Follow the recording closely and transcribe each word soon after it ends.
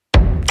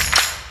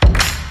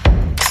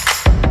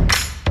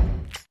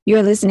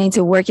You're listening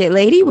to Work It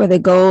Lady, where the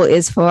goal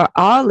is for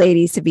all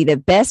ladies to be the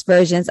best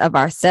versions of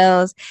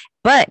ourselves.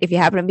 But if you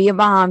happen to be a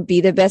mom,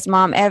 be the best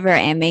mom ever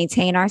and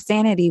maintain our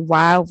sanity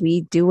while we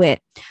do it.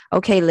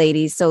 Okay,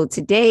 ladies. So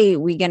today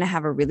we're going to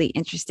have a really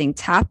interesting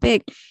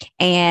topic,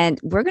 and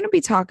we're going to be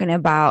talking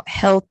about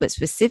health, but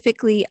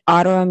specifically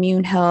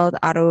autoimmune health,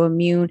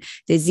 autoimmune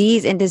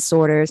disease and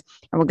disorders.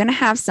 And we're going to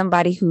have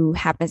somebody who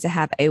happens to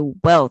have a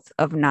wealth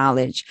of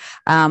knowledge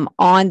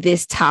on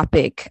this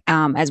topic,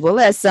 as well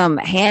as some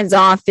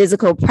hands-on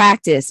physical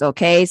practice.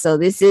 Okay, so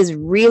this is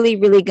really,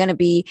 really going to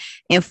be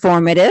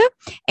informative.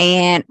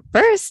 And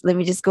first, let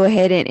me just go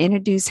ahead and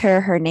introduce her.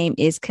 Her name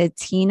is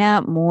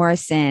Katina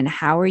Morrison.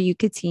 How are you,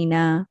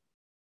 Katina?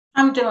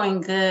 I'm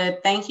doing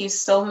good. Thank you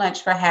so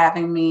much for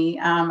having me.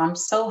 I'm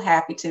so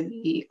happy to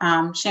be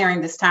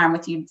sharing this time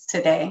with you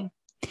today.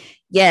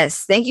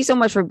 Yes, thank you so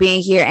much for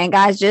being here. And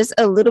guys, just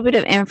a little bit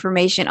of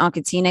information on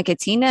Katina.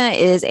 Katina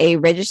is a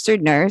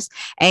registered nurse,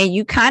 and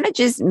you kind of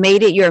just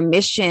made it your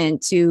mission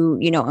to,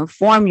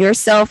 inform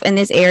yourself in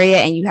this area.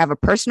 And you have a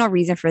personal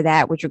reason for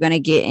that, which we're going to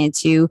get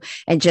into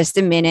in just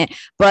a minute.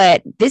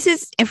 But this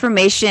is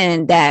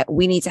information that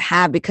we need to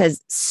have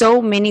because so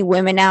many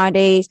women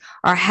nowadays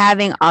are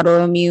having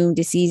autoimmune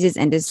diseases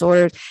and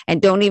disorders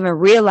and don't even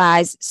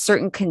realize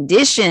certain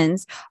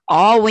conditions.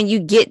 All when you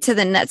get to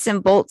the nuts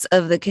and bolts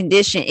of the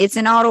condition, it's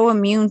an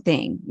autoimmune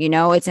thing,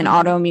 it's an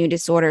autoimmune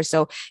disorder.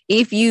 So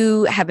if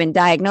you have been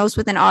diagnosed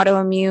with an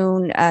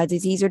autoimmune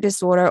disease or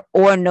disorder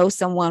or know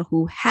someone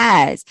who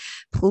has,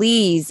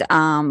 please,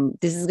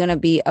 this is going to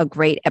be a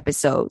great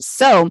episode.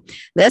 So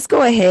let's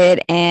go ahead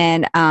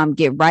and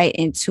get right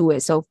into it.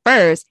 So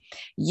first,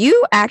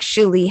 you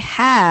actually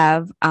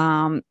have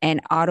an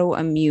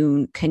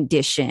autoimmune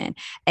condition.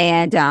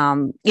 And,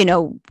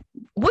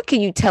 what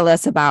can you tell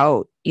us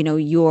about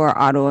your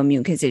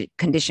autoimmune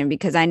condition?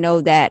 Because I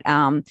know that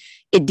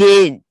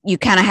you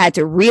kind of had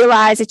to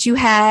realize that you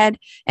had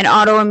an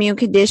autoimmune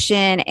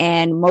condition,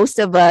 and most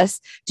of us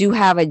do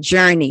have a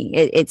journey.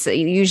 It's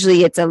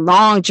usually a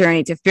long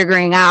journey to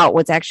figuring out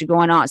what's actually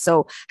going on.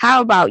 So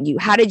how about you?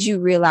 How did you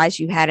realize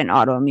you had an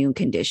autoimmune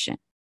condition?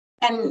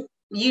 And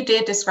you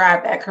did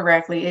describe that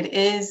correctly. It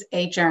is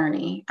a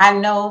journey. I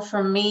know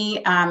for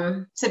me,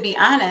 to be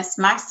honest,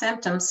 my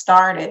symptoms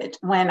started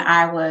when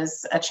I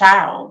was a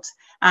child.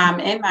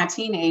 In my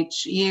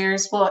teenage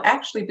years, well,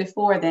 actually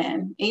before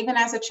then, even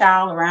as a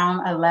child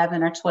around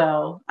 11 or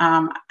 12,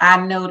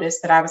 I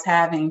noticed that I was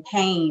having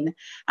pain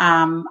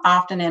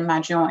often in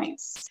my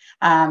joints.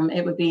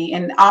 It would be,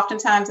 and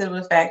oftentimes it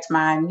would affect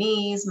my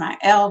knees, my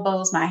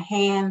elbows, my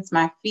hands,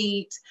 my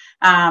feet.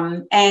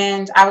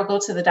 And I would go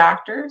to the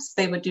doctors.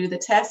 They would do the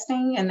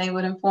testing and they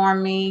would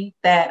inform me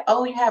that,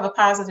 oh, you have a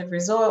positive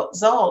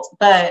result,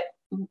 but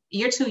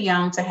you're too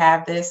young to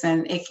have this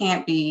and it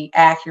can't be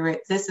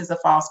accurate. This is a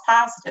false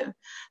positive.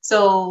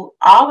 So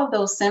all of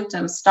those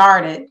symptoms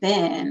started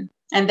then,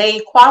 and they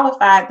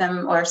qualified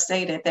them or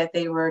stated that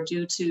they were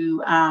due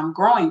to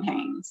growing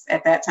pains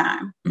at that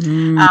time.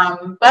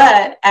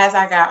 But as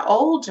I got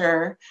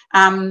older,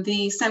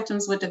 the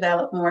symptoms would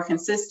develop more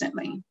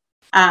consistently.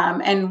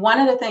 And one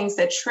of the things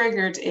that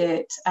triggered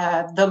it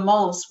the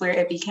most, where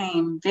it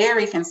became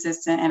very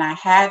consistent and I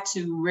had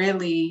to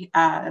really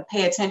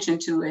pay attention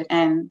to it,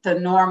 and the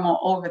normal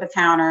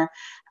over-the-counter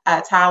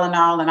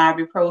Tylenol and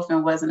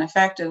ibuprofen wasn't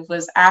effective,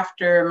 was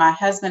after my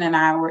husband and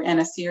I were in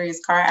a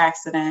serious car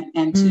accident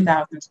in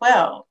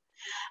 2012.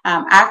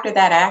 After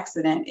that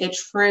accident, it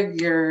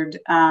triggered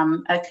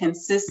a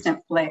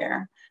consistent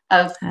flare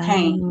of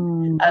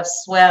pain, of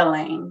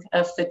swelling,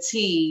 of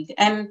fatigue.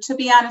 And to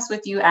be honest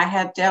with you, I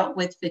had dealt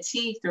with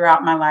fatigue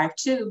throughout my life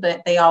too,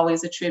 but they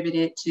always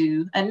attributed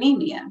to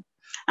anemia.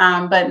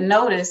 But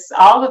notice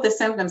all of the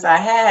symptoms I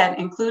had,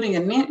 including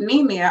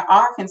anemia,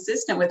 are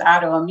consistent with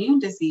autoimmune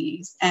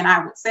disease. And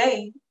I would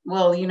say,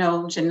 well,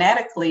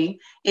 genetically,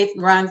 it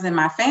runs in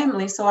my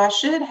family. So I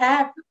should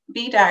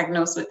be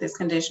diagnosed with this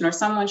condition, or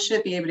someone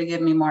should be able to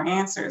give me more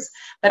answers.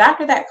 But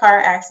after that car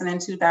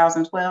accident in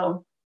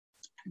 2012,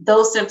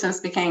 those symptoms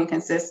became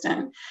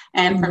consistent.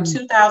 And from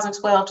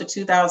 2012 to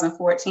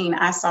 2014,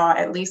 I saw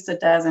at least a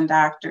dozen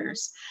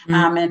doctors.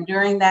 And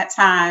during that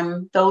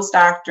time, those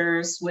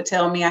doctors would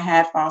tell me I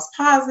had false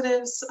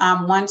positives.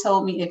 One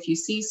told me, if you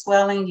think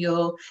swelling,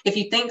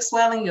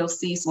 you'll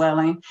see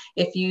swelling.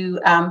 If you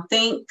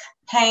think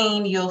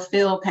pain, you'll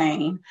feel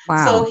pain.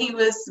 Wow. So he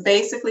was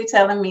basically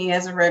telling me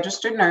as a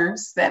registered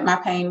nurse that my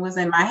pain was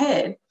in my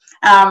head.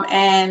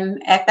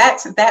 And at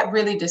that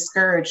really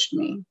discouraged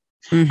me.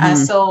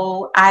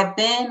 So I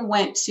then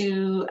went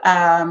to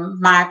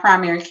my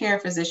primary care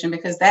physician,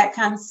 because that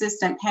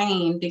consistent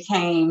pain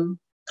became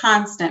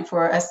constant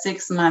for a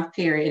 6-month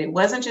period. It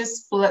wasn't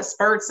just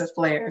spurts of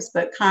flares,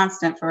 but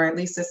constant for at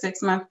least a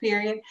 6-month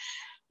period.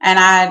 And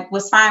I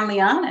was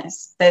finally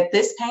honest that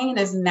this pain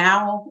is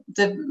now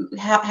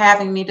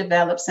having me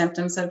develop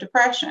symptoms of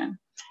depression.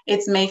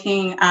 it's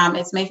making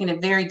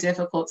it very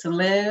difficult to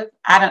live.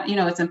 I don't,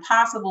 it's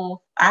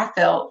impossible, I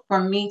felt, for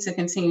me to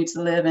continue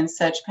to live in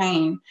such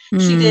pain.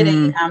 She did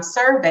a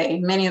survey.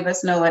 Many of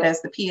us know it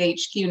as the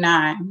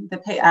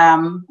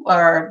PHQ-9,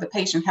 or the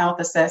patient health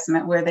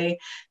assessment,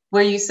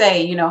 where you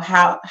say,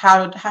 how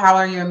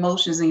are your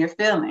emotions and your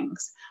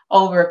feelings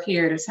over a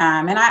period of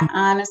time. And I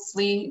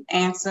honestly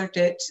answered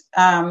it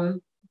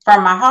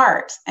from my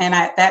heart. And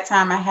at that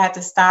time, I had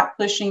to stop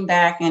pushing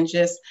back and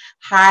just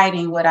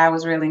hiding what I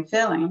was really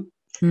feeling.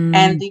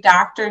 And the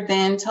doctor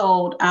then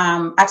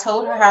I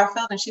told her how I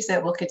felt. And she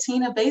said, well,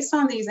 Katina, based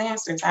on these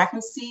answers, I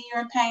can see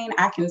you're in pain.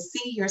 I can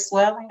see you're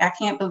swelling. I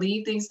can't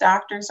believe these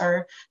doctors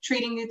are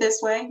treating you this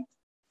way.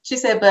 She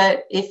said,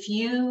 but if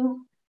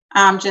you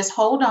just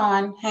hold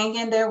on, hang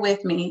in there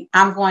with me,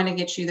 I'm going to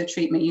get you the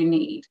treatment you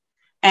need.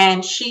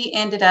 And she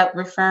ended up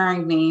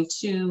referring me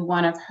to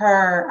one of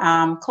her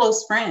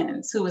close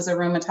friends who was a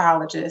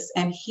rheumatologist.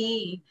 And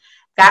he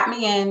got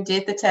me in,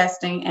 did the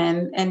testing,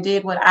 and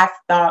did what I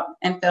thought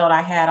and felt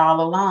I had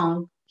all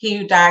along.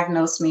 He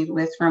diagnosed me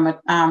with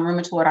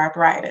rheumatoid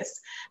arthritis.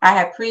 I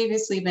had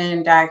previously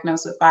been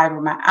diagnosed with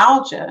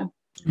fibromyalgia.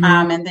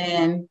 And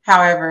then,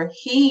 however,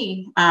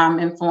 he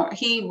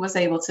was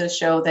able to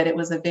show that it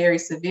was a very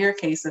severe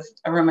case of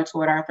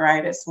rheumatoid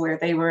arthritis, where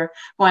they were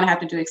going to have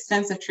to do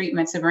extensive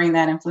treatment to bring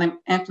that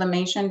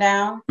inflammation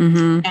down,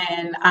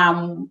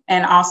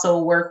 and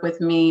also work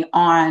with me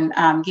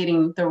on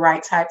getting the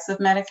right types of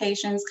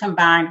medications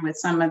combined with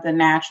some of the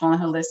natural and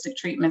holistic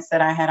treatments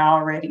that I had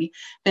already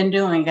been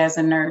doing as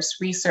a nurse,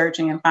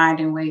 researching and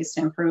finding ways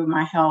to improve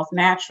my health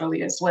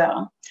naturally as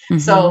well.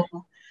 So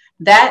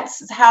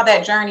that's how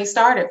that journey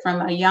started,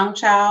 from a young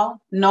child,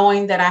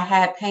 knowing that I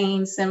had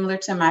pain similar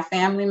to my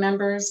family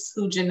members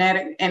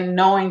and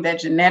knowing that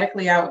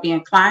genetically I would be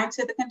inclined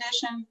to the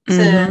condition,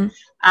 to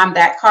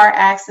that car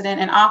accident.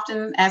 And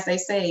often, as they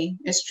say,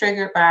 it's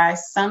triggered by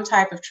some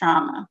type of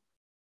trauma.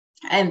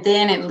 And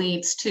then it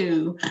leads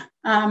to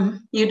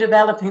you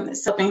developing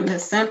the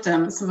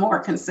symptoms more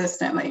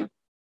consistently.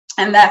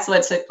 And that's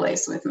what took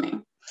place with me.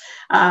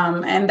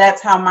 And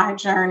that's how my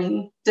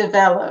journey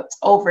developed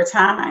over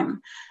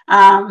time.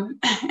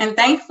 And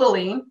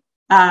thankfully,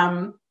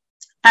 I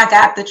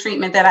got the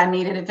treatment that I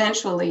needed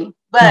eventually,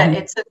 but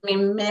it took me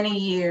many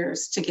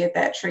years to get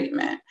that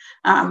treatment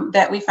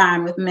that we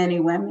find with many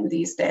women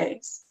these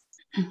days.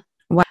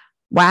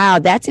 Wow,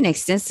 that's an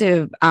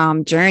extensive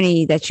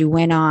journey that you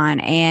went on.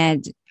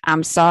 And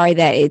I'm sorry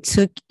that it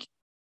took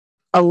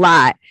a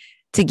lot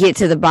to get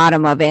to the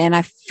bottom of it. And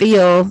I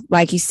feel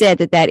like you said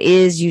that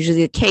is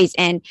usually the case.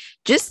 And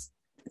just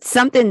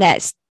something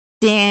that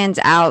stands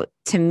out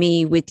to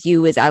me with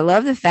you is I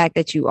love the fact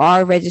that you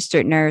are a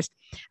registered nurse.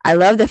 I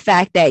love the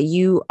fact that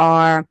you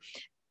are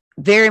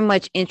very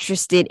much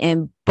interested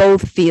in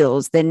both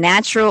fields, the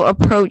natural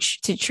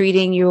approach to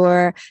treating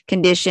your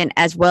condition,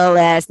 as well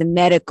as the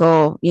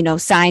medical,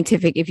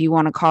 scientific, if you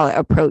want to call it,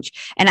 approach.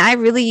 And I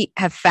really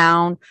have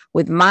found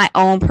with my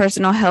own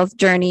personal health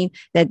journey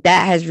that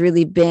has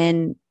really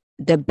been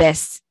the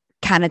best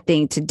kind of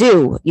thing to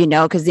do,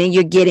 because then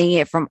you're getting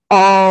it from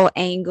all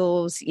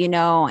angles,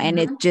 and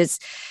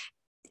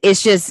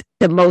it's just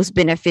the most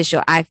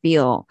beneficial, I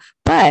feel.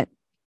 But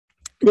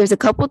there's a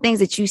couple things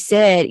that you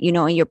said, in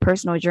your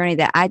personal journey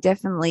that I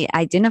definitely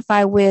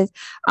identify with.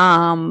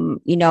 I'm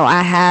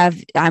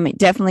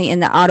definitely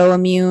in the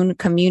autoimmune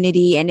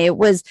community, and it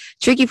was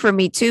tricky for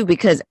me too,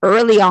 because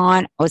early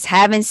on I was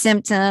having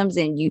symptoms,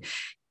 and you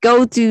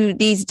go to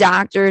these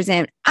doctors,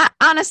 and I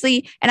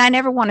honestly, and I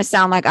never want to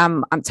sound like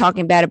I'm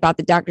talking bad about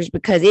the doctors,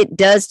 because it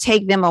does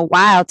take them a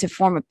while to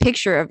form a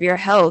picture of your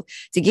health,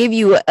 to give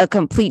you a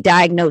complete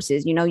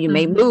diagnosis. You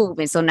may move.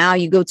 And so now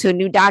you go to a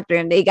new doctor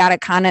and they got to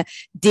kind of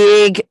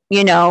dig,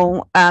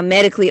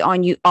 medically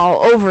on you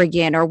all over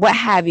again, or what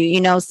have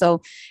you,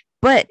 so,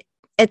 but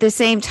at the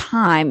same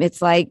time,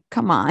 it's like,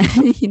 come on,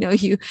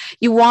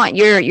 you want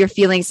your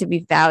feelings to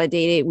be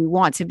validated. We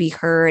want to be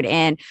heard.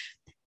 And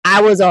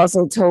I was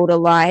also told a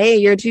lot, hey,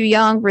 you're too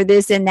young for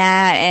this and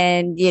that.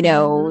 And,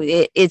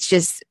 it's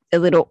just a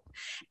little,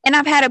 and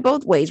I've had it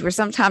both ways, where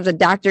sometimes a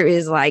doctor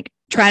is like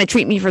trying to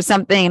treat me for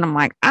something, and I'm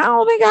like, I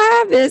don't think I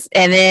have this.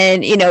 And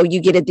then, you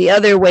get it the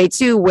other way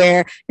too,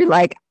 where you're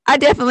like, I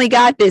definitely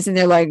got this. And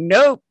they're like,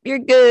 nope, you're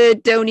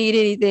good. Don't need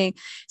anything.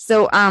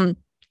 So,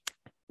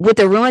 with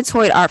the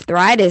rheumatoid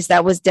arthritis,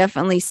 that was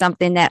definitely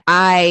something that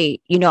I,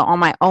 on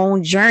my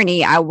own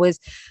journey, I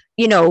was,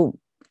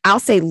 I'll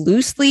say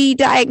loosely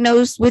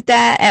diagnosed with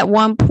that at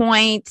one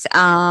point.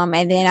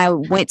 And then I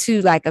went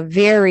to like a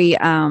very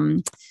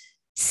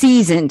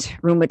seasoned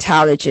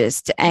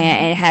rheumatologist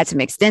and had some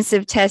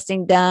extensive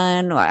testing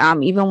done.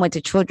 Even went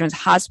to Children's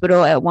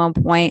Hospital at one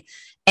point,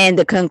 and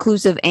the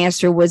conclusive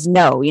answer was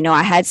no.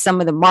 I had some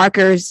of the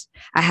markers,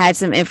 I had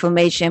some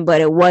inflammation, but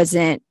it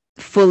wasn't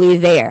fully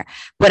there.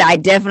 But I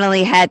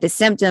definitely had the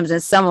symptoms,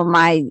 and some of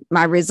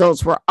my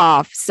results were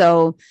off.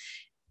 So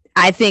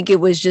I think it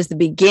was just the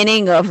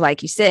beginning of,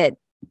 like you said,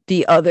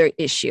 the other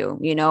issue,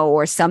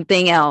 or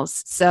something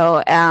else.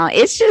 So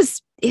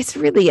it's it's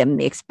really a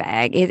mixed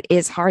bag. It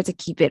is hard to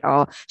keep it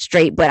all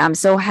straight, but I'm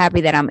so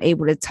happy that I'm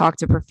able to talk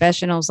to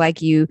professionals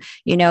like you.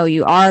 You know,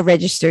 you are a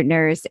registered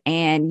nurse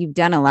and you've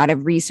done a lot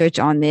of research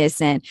on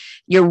this, and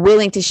you're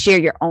willing to share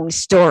your own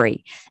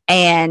story.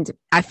 And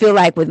I feel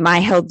like with my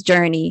health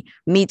journey,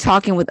 me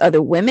talking with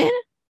other women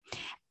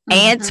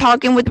and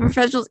talking with the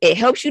professionals, it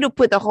helps you to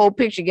put the whole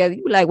picture together.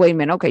 You're like, wait a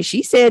minute, okay,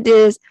 she said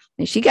this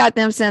and she got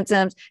them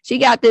symptoms. She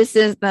got this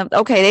symptom.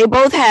 Okay, they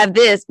both have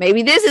this.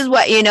 Maybe this is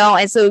what, you know,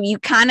 and so you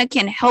kind of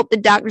can help the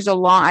doctors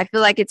along. I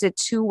feel like it's a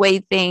two-way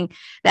thing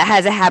that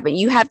has to happen.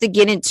 You have to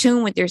get in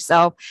tune with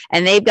yourself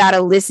and they've got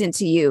to listen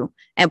to you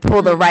and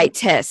pull the right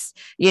tests,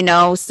 you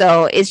know,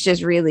 so it's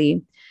just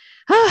really,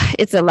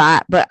 it's a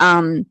lot. But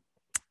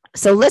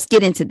so let's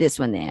get into this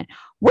one then.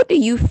 What do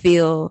you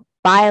feel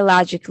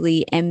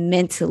biologically and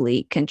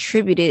mentally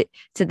contributed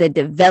to the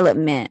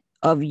development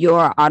of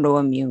your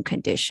autoimmune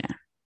condition?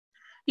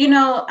 You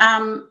know,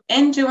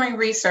 in doing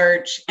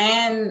research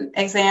and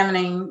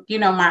examining, you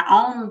know, my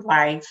own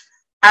life,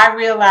 I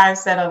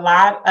realized that a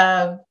lot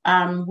of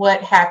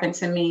what happened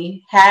to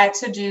me had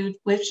to do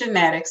with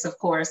genetics, of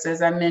course.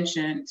 As I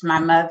mentioned, my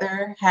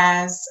mother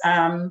has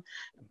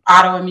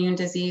autoimmune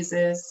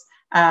diseases.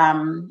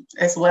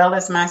 As well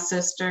as my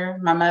sister.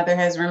 My mother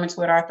has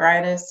rheumatoid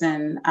arthritis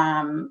and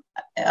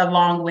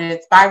along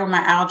with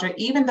fibromyalgia,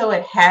 even though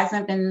it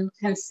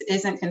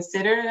isn't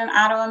considered an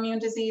autoimmune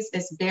disease,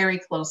 it's very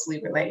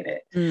closely related.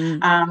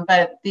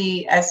 But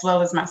as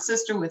well as my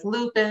sister with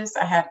lupus,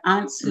 I have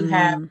aunts who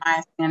have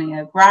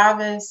myasthenia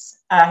gravis.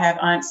 I have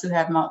aunts who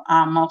have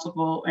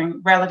multiple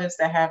and relatives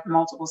that have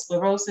multiple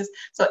sclerosis.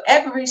 So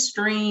every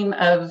stream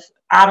of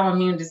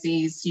autoimmune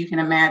disease you can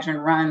imagine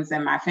runs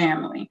in my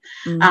family.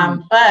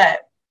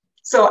 But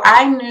so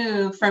I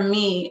knew for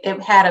me,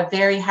 it had a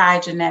very high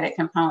genetic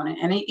component.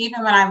 And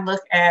even when I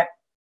look at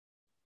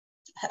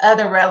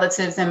other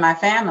relatives in my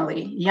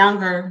family,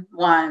 younger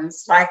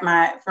ones,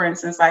 for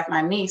instance, like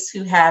my niece,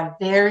 who have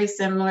very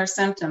similar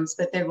symptoms,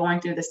 but they're going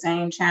through the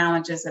same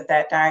challenges of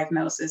that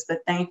diagnosis.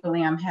 But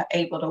thankfully, I'm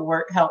able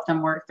to help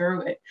them work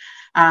through it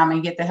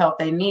and get the help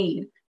they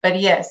need. But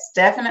yes,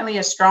 definitely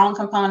a strong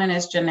component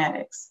is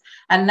genetics.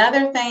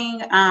 Another thing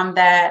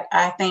that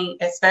I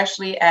think,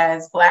 especially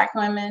as Black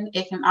women,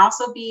 it can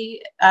also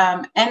be,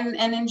 and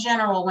in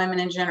general, women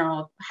in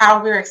general,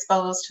 how we're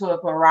exposed to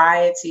a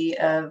variety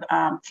of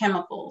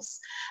chemicals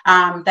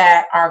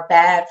that are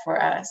bad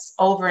for us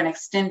over an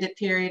extended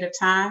period of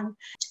time.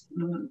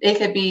 It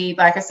could be,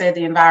 like I said,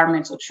 the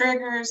environmental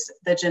triggers,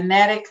 the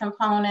genetic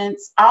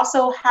components,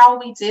 also how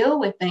we deal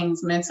with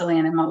things mentally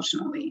and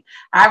emotionally.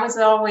 I was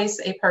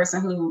always a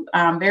person who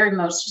very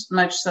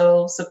much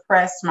so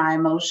suppressed my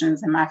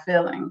emotions and my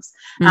feelings.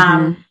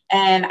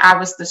 And I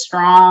was the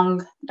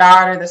strong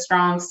daughter, the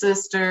strong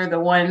sister, the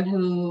one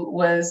who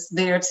was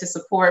there to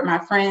support my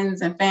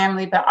friends and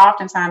family. But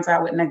oftentimes I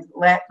would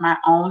neglect my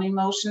own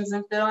emotions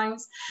and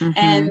feelings.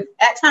 And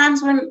at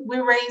times when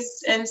we're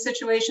raised in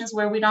situations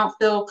where we don't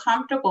feel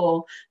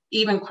comfortable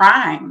even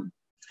crying.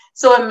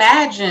 So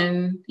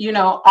imagine, you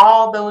know,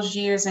 all those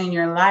years in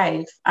your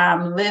life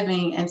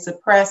living and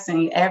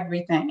suppressing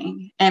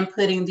everything and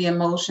putting the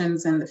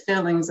emotions and the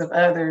feelings of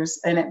others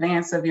in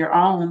advance of your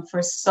own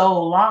for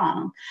so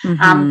long.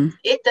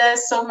 It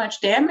does so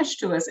much damage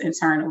to us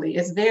internally.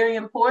 It's very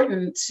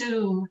important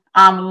to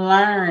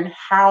learn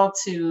how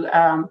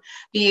to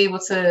be able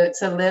to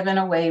live in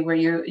a way where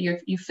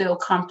you feel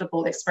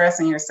comfortable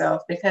expressing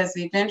yourself, because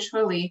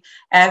eventually,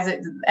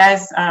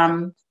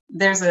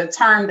 there's a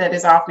term that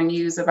is often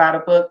used about a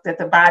book that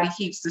the body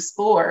keeps the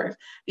score.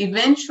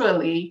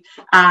 Eventually,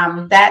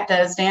 that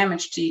does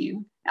damage to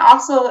you.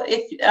 Also,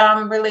 if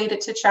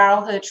related to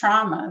childhood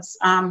traumas,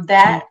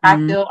 that I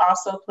feel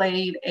also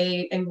played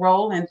a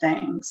role in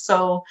things.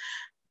 So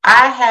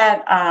I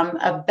had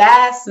a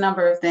vast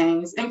number of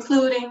things,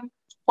 including,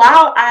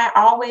 while I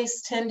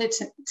always tended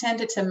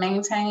to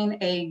maintain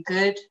a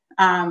good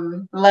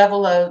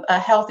level of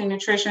healthy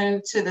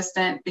nutrition, to the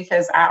extent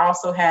because I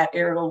also had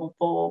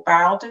irritable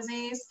bowel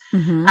disease.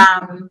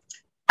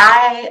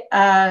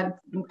 I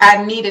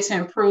needed to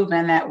improve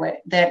in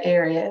that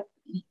area,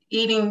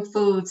 eating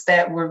foods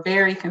that were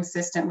very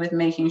consistent with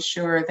making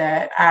sure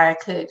that I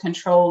could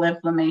control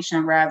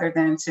inflammation rather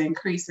than to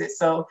increase it.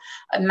 So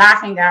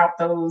knocking out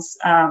those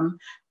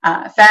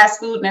fast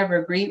food never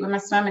agreed with my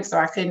stomach, so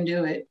I couldn't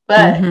do it.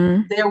 But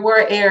there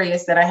were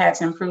areas that I had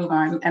to improve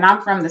on. And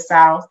I'm from the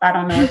South. I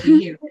don't know if you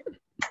hear it.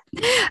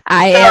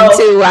 I am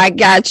too. I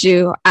got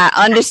you. I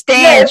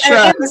understand.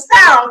 In the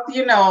South,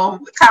 you know,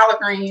 collard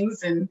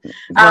greens and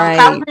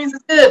collard greens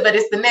is good, but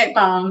it's the neck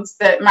bones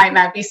that might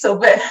not be so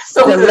good.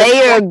 So the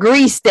layer of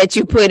grease that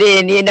you put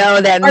in, you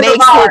know, that makes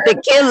it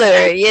the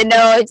killer. You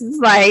know, it's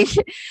just like,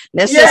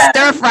 let's just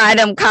stir fry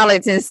them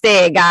collards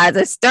instead, guys.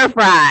 A stir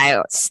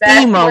fry,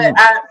 steam them.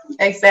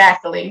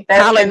 Exactly.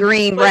 Collard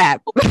green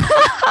wrap.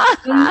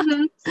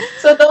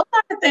 So those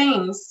are the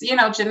things.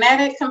 things,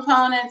 genetic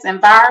components,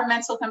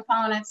 environmental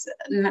components,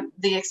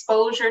 the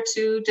exposure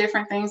to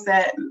different things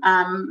that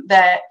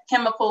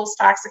chemicals,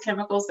 toxic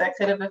chemicals that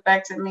could have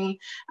affected me,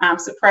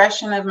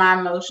 suppression of my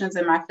emotions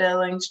and my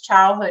feelings,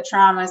 childhood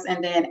traumas,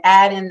 and then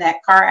add in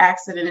that car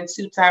accident in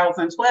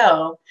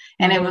 2012.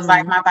 And it was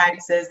like my body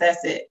says,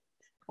 that's it.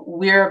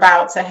 We're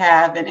about to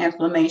have an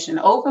inflammation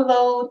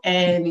overload,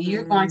 and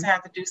you're going to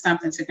have to do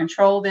something to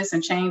control this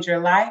and change your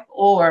life,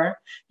 or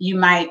you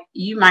might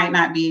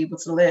not be able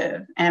to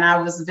live. And I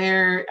was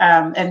very,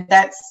 and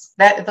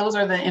those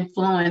are the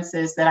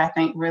influences that I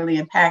think really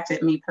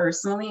impacted me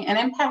personally, and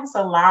impacts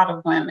a lot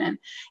of women.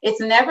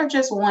 It's never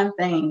just one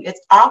thing. It's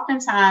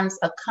oftentimes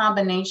a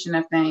combination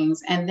of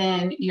things. And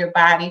then your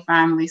body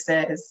finally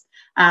says,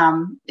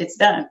 it's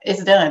done.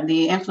 It's done.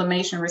 The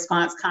inflammation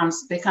response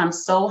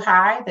becomes so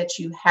high that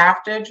you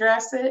have to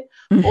address it,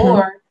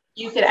 or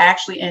you could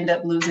actually end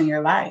up losing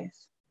your life.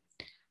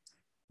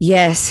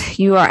 Yes,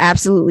 you are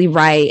absolutely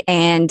right.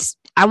 And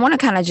I want to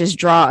kind of just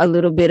draw a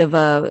little bit of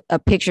a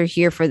picture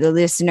here for the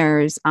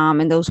listeners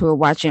and those who are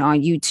watching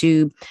on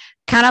YouTube.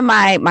 Kind of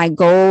my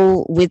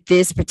goal with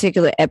this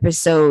particular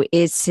episode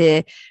is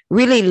to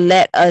really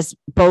let us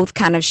both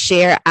kind of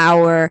share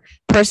our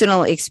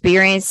personal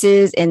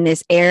experiences in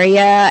this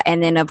area.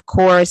 And then, of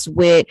course,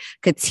 with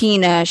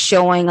Katina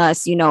showing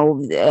us,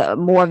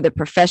 more of the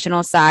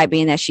professional side,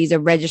 being that she's a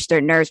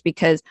registered nurse,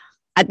 because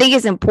I think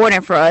it's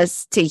important for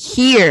us to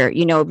hear,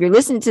 if you're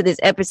listening to this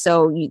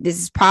episode,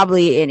 this is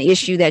probably an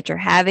issue that you're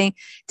having,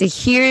 to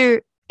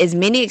hear as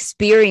many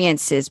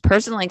experiences,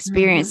 personal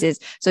experiences,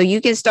 so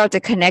you can start to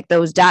connect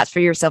those dots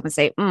for yourself and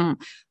say,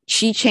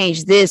 she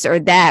changed this or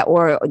that,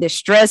 or the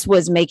stress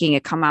was making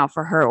it come out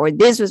for her, or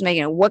this was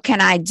making it, what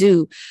can I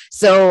do?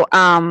 So,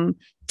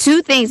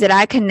 two things that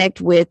I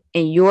connect with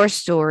in your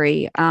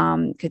story,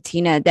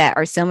 Katina, that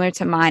are similar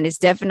to mine is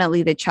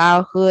definitely the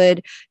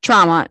childhood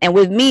trauma. And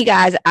with me,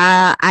 guys,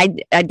 I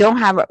don't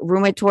have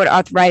rheumatoid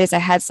arthritis. I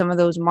had some of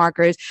those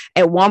markers.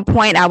 At one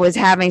point, I was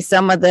having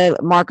some of the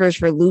markers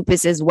for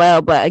lupus as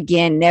well. But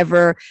again,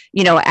 never,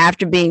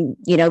 after being,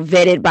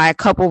 vetted by a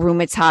couple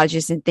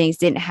rheumatologists and things,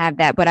 didn't have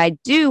that. But I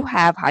do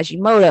have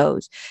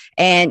Hashimoto's.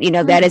 And,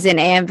 that is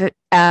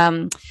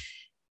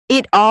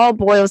it all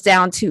boils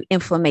down to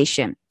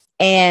inflammation.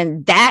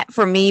 And that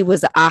for me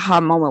was the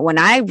aha moment when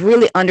I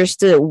really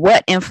understood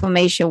what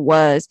inflammation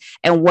was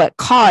and what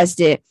caused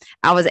it.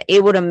 I was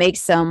able to make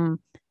some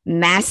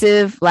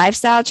massive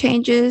lifestyle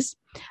changes.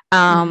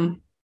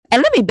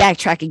 And let me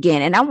backtrack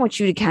again. And I want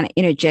you to kind of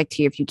interject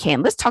here if you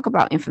can. Let's talk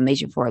about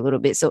inflammation for a little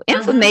bit. So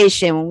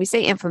inflammation, when we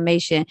say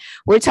inflammation,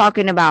 we're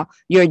talking about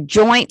your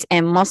joint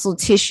and muscle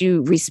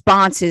tissue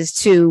responses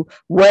to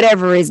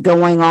whatever is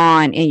going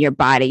on in your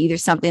body, either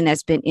something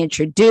that's been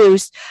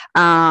introduced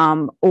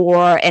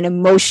or an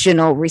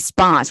emotional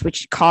response,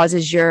 which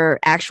causes your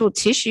actual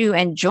tissue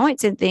and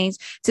joints and things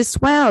to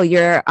swell,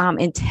 your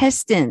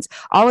intestines,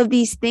 all of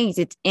these things.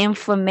 It's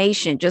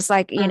inflammation, just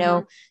like,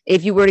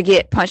 if you were to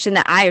get punched in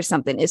the eye or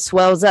something, it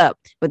swells up.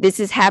 But this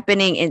is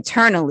happening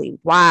internally.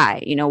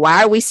 Why?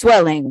 Why are we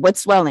swelling?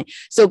 What's swelling?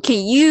 So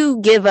can you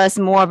give us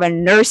more of a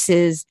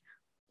nurse's,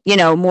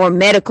 more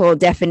medical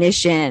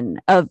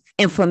definition of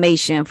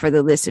inflammation for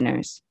the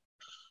listeners?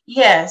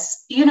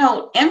 Yes.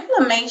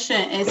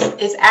 Inflammation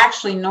is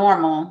actually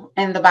normal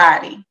in the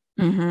body.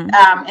 In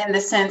the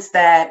sense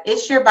that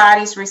it's your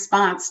body's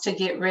response to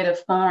get rid of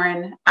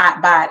foreign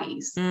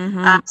bodies,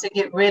 to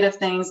get rid of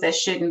things that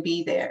shouldn't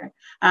be there.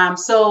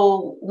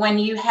 So when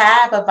you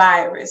have a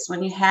virus,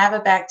 when you have a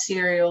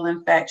bacterial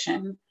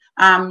infection,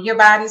 your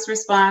body's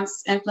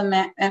response,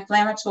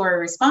 inflammatory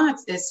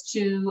response, is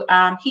to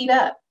heat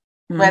up,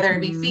 whether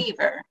it be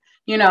fever.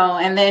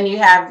 And then you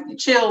have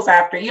chills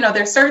after,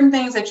 there's certain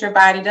things that your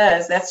body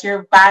does. That's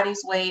your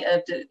body's way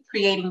of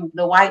creating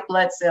the white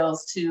blood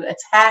cells to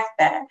attack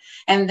that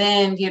and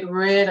then get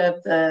rid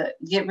of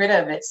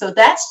it. So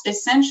that's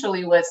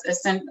essentially what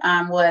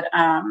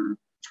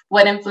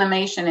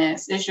inflammation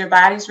is your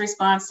body's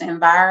response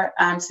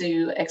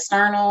to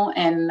external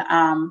and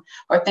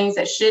or things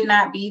that should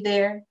not be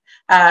there.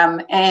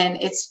 And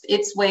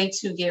it's way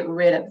to get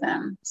rid of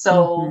them.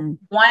 So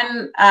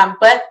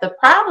but the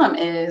problem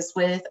is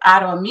with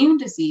autoimmune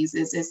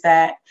diseases is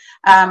that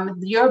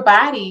your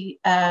body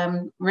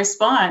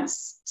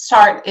response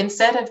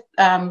instead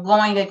of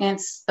going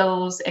against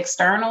those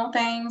external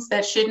things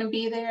that shouldn't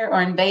be there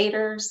or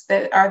invaders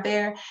that are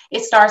there,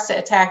 it starts to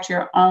attack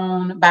your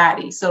own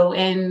body. So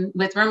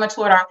with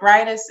rheumatoid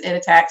arthritis, it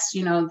attacks,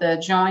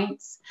 the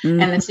joints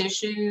and the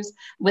tissues.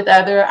 With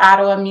other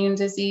autoimmune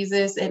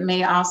diseases, it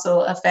may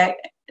also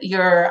affect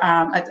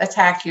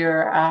attack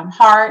your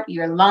heart,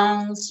 your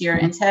lungs, your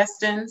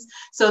intestines.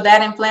 So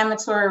that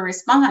inflammatory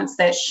response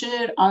that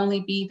should only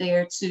be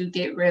there to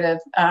get rid of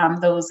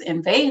those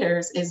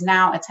invaders is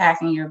now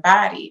attacking your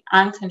body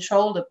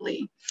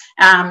uncontrollably.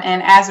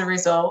 And as a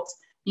result,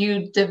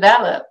 you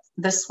develop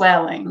the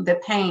swelling, the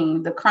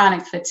pain, the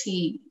chronic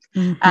fatigue,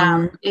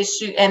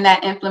 issue, and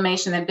that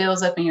inflammation that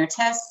builds up in your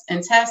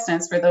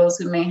intestines for those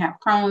who may have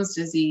Crohn's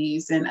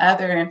disease and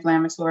other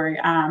inflammatory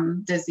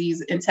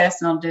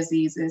intestinal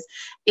diseases,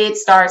 it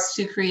starts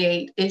to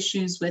create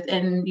issues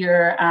within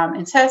your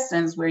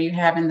intestines where you're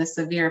having the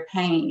severe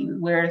pain,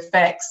 where it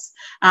affects,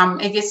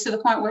 it gets to the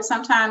point where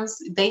sometimes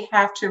they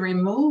have to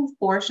remove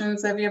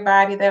portions of your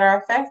body that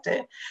are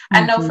affected.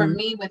 I know for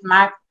me,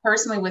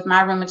 personally with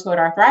my rheumatoid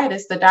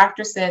arthritis, the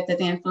doctor said that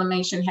the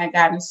inflammation had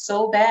gotten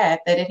so bad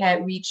that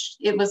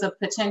it was a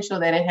potential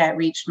that it had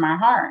reached my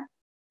heart.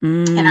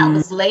 And I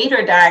was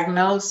later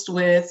diagnosed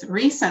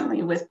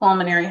recently with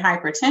pulmonary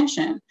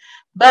hypertension,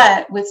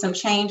 but with some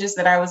changes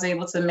that I was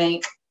able to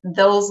make,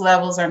 those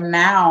levels are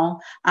now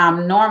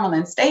normal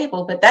and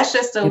stable. But that's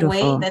just a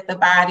way that the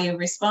body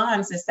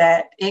responds, is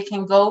that it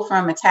can go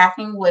from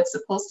attacking what's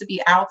supposed to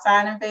be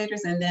outside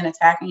invaders and then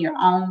attacking your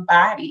own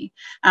body.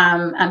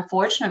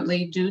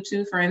 Unfortunately, due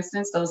to, for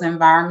instance, those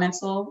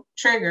environmental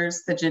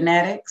triggers, the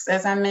genetics,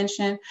 as I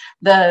mentioned,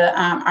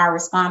 our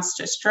response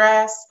to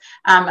stress.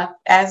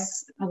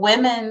 As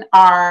women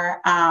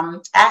are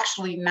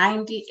actually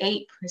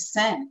 98%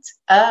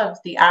 of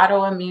the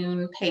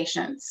autoimmune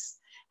patients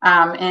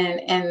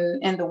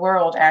in the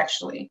world,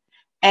 actually.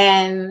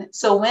 And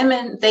so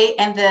women,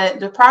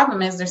 the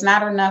problem is there's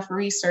not enough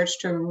research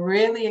to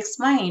really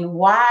explain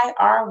why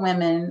are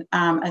women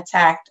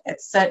attacked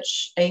at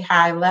such a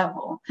high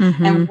level,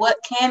 and what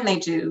can they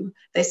do?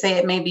 They say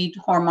it may be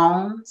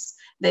hormones.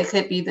 They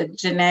could be the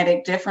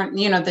genetic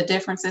the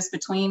differences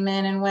between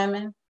men and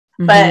women.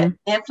 But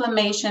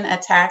inflammation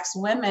attacks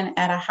women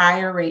at a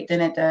higher rate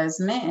than it does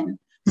men.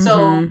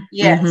 So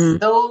yes,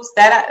 those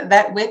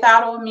that with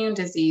autoimmune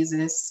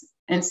diseases,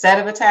 instead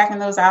of attacking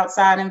those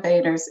outside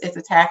invaders, it's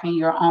attacking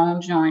your own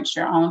joints,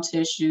 your own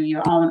tissue,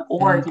 your own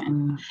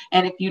organ.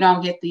 And if you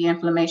don't get the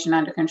inflammation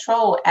under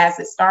control, as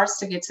it starts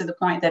to get to the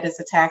point that it's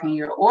attacking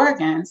your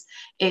organs,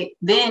 it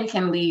then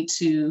can lead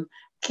to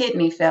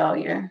kidney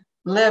failure,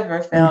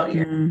 liver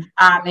failure,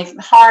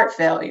 heart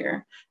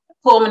failure.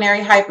 Pulmonary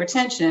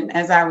hypertension,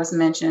 as I was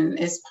mentioned,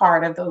 is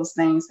part of those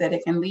things that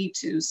it can lead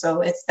to.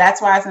 So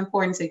that's why it's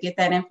important to get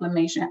that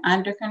inflammation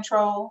under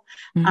control.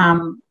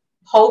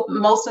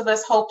 Most of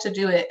us hope to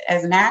do it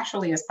as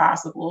naturally as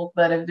possible,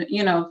 but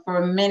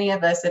for many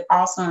of us, it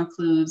also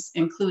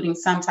including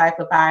some type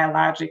of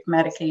biologic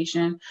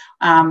medication,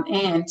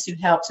 and to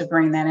help to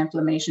bring that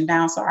inflammation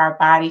down so our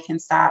body can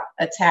stop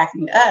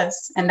attacking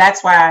us. And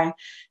that's why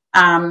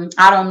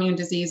autoimmune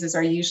diseases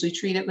are usually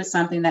treated with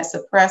something that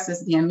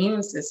suppresses the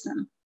immune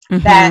system.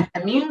 That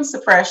immune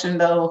suppression,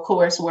 though, of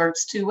course,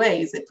 works two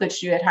ways. It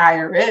puts you at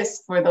higher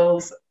risk for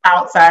those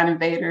outside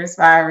invaders,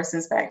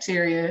 viruses,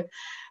 bacteria,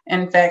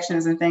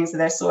 infections, and things of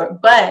that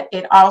sort. But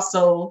it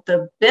also,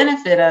 the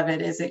benefit of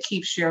it is it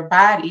keeps your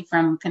body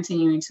from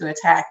continuing to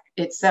attack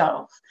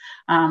itself.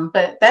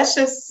 But that's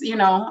just,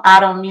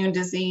 autoimmune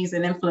disease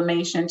and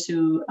inflammation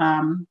to,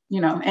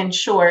 in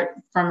short,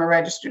 from a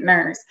registered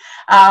nurse.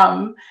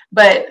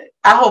 But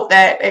I hope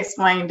that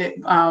explained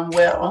it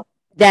well.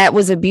 That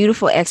was a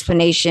beautiful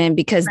explanation,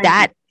 because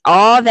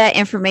all that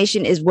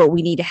information is what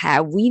we need to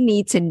have. We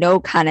need to know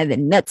kind of the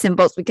nuts and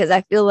bolts, because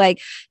I feel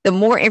like the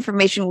more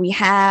information we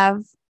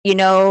have,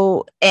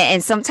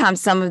 and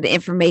sometimes some of the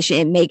information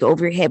it may go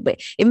over your head,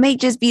 but it may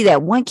just be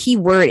that one key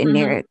word in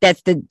there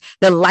that's the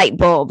light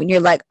bulb, and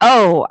you're like,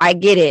 oh, I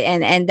get it.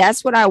 And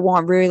that's what I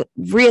want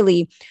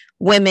really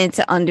women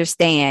to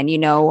understand,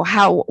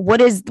 what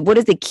is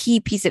the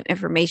key piece of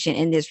information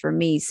in this for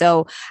me.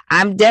 So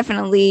I'm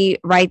definitely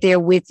right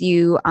there with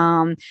you.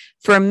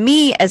 For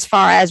me, as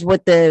far as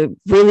what the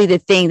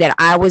thing that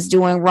I was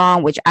doing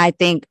wrong, which I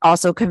think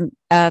also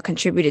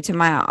contributed to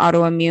my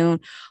autoimmune,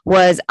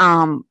 was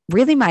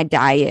really my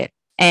diet.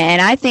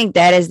 And I think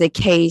that is the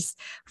case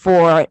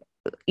for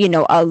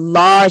a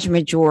large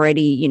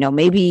majority,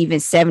 maybe even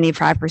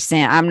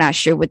 75%. I'm not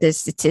sure what the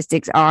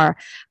statistics are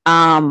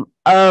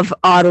of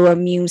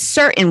autoimmune.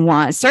 Certain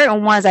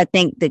ones, I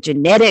think the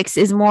genetics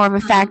is more of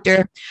a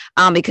factor,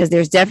 because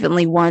there's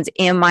definitely ones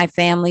in my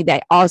family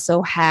that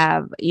also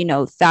have,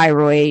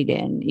 thyroid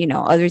and,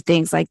 other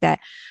things like that.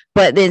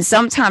 But then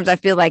sometimes I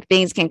feel like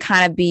things can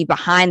kind of be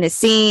behind the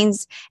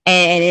scenes.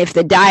 And if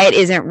the diet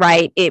isn't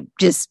right, it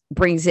just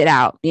brings it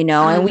out,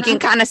 and we can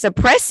kind of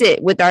suppress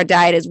it with our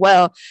diet as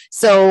well.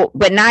 So,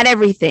 but not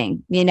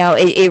everything,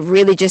 it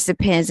really just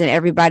depends, and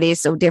everybody is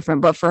so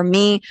different. But for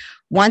me,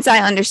 once I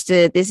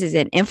understood this is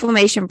an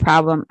inflammation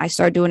problem, I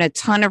started doing a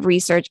ton of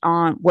research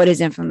on what is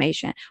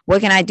inflammation.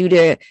 What can I do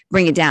to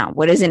bring it down?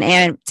 What is an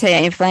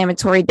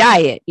anti-inflammatory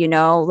diet?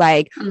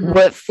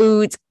 What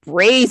foods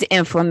raise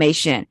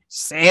inflammation?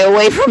 Stay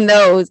away from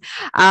those.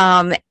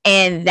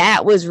 And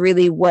that was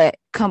really what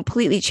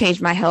completely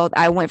changed my health.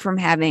 I went from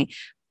having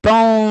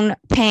bone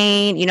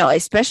pain,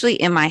 especially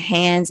in my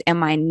hands and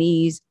my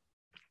knees,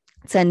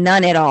 to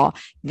none at all.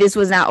 This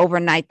was not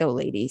overnight though,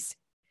 ladies.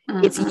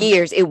 It's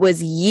years. It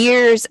was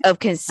years of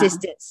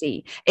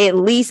consistency. At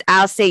least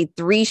I'll say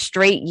 3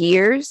 straight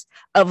years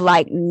of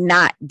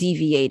not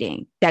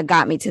deviating that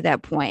got me to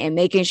that point, and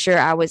making sure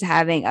I was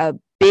having a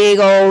big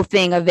old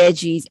thing of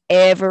veggies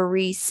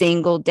every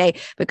single day,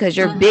 because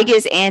your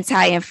biggest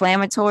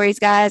anti-inflammatories,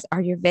 guys,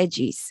 are your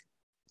veggies.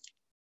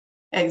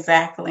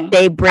 Exactly.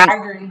 They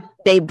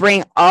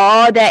bring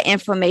all that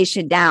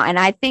inflammation down. And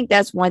I think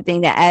that's one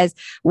thing that as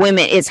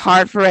women, it's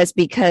hard for us,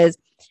 because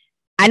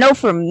I know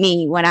for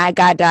me, when I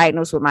got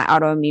diagnosed with my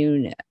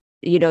autoimmune,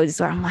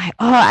 so I'm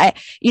like,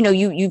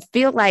 you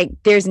feel like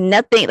there's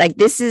nothing like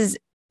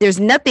there's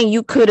nothing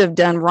you could have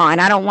done wrong. And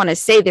I don't want to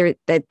say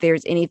that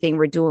there's anything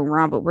we're doing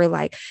wrong, but we're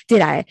like,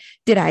 did I,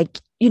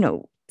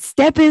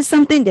 step in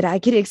something? Did I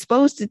get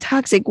exposed to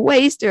toxic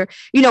waste, or,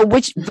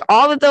 which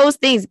all of those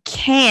things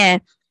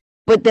can.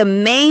 But the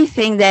main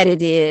thing that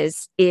it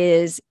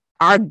is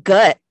our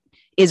gut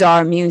is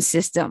our immune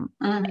system.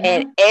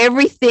 And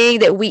everything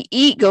that we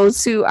eat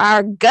goes to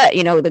our gut.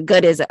 The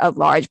gut is a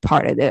large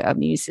part of the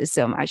immune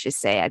system, I should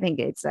say. I think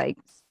it's like,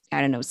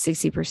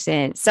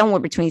 60%, somewhere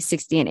between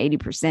 60 and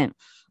 80%.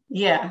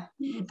 Yeah,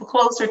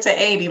 closer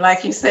to 80,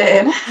 like you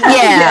said.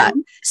 Yeah.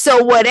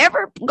 So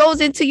whatever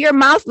goes into your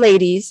mouth,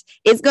 ladies,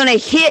 it's going to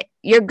hit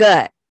your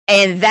gut.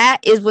 And that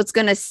is what's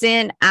going to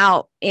send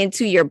out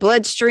into your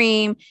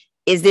bloodstream.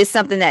 Is this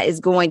something that is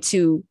going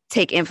to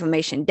take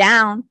inflammation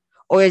down?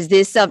 Or is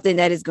this something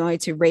that is going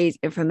to raise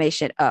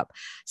inflammation up?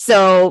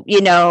 So,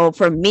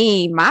 for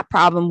me, my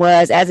problem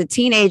was, as a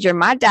teenager,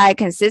 my diet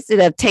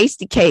consisted of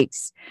tasty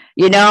cakes.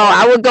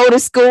 I would go to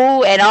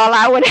school and all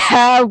I would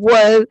have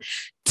was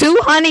 2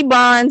 honey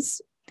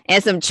buns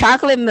and some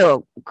chocolate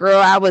milk. Girl,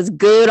 I was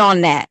good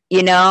on that,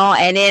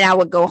 and then I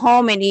would go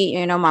home and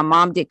eat. My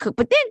mom did cook,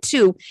 but then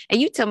too,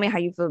 and you tell me how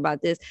you feel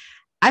about this.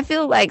 I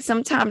feel like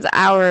sometimes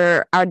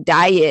our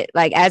diet,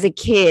 like as a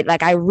kid,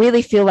 like I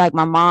really feel like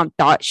my mom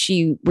thought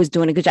she was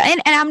doing a good job.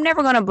 And I'm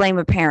never going to blame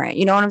a parent.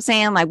 You know what I'm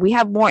saying? Like, we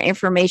have more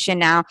information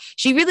now.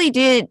 She really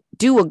did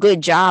do a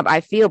good job,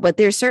 I feel, but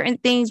there's certain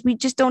things we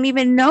just don't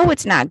even know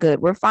it's not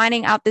good. We're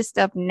finding out this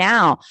stuff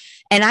now.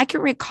 And I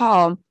can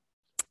recall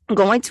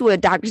going to a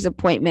doctor's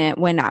appointment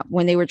when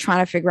they were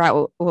trying to figure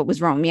out what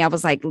was wrong with me. I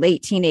was like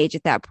late teenage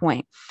at that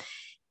point.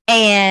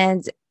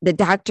 And the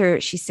doctor,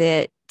 she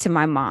said to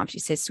my mom, she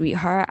said,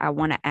 "Sweetheart, I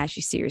want to ask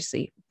you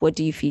seriously, what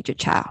do you feed your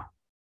child?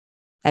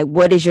 Like,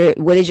 what is your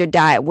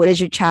diet? What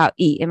does your child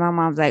eat?" And my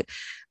mom's like,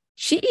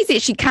 she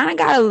kind of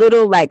got a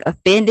little like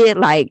offended.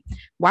 Like,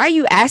 why are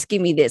you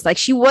asking me this? Like,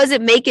 she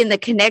wasn't making the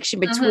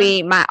connection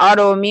between my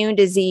autoimmune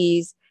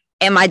disease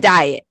and my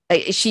diet.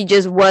 Like, she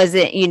just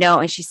wasn't,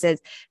 and she says,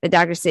 the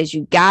doctor says,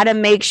 you got to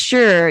make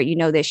sure,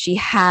 that she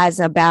has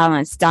a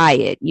balanced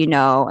diet,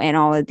 and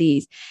all of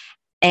these.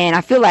 And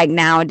I feel like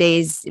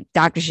nowadays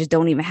doctors just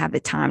don't even have the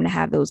time to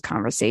have those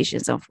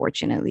conversations.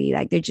 Unfortunately,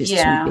 like they're just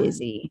too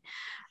busy.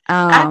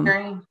 I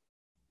agree.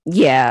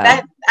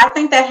 Yeah. I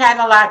think that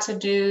had a lot to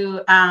do.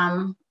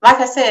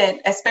 Like I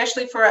said,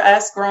 especially for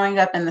us growing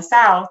up in the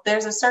South,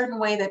 there's a certain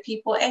way that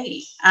people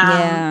ate.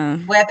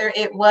 Whether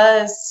it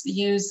was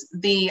even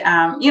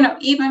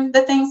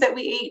the things that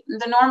we eat,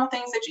 the normal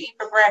things that you eat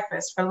for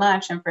breakfast, for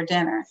lunch, and for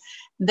dinner,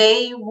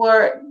 they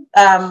were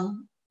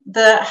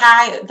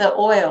the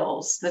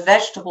oils, the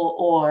vegetable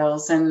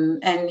oils,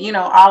 and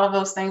all of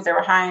those things that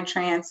were high in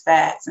trans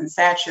fats and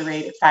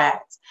saturated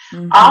fats.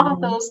 All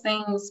of those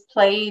things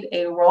played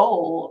a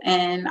role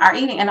in our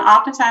eating, and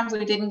oftentimes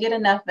we didn't get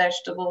enough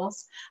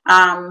vegetables.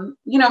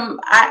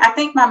 I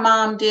think my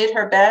mom did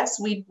her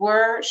best.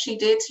 She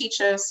did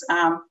teach us,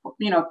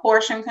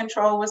 portion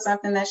control was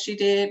something that she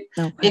did.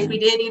 Okay. If we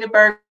did eat a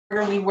burger,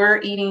 we were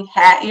eating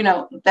half,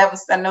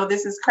 I know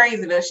this is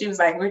crazy, but she was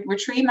like, we're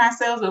treating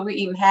ourselves, but we're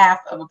eating half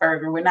of a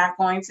burger. We're not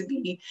going to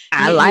be.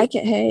 I like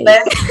it. Hey,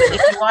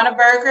 if you want a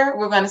burger,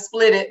 we're going to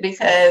split it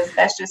because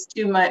that's just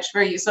too much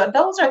for you. So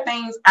those are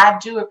things I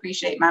do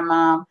appreciate my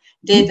mom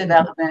did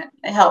develop and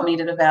help me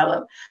to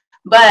develop.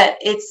 But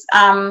it's,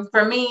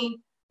 for me,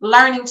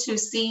 learning to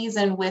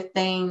season with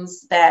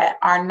things that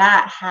are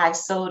not high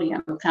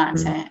sodium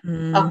content,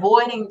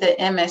 avoiding the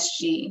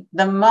MSG,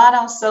 the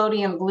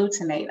monosodium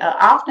glutamate.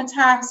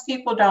 Oftentimes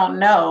people don't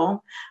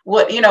know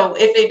what,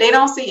 if they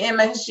don't see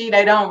MSG,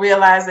 they don't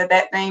realize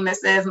that thing that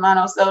says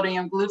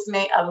monosodium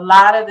glutamate, a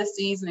lot of the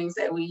seasonings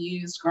that we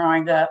used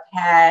growing up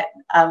had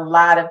a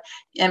lot of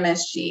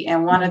MSG.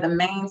 And one of the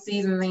main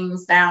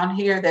seasonings down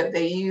here that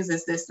they use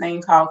is this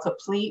thing called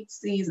Complete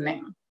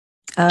Seasoning.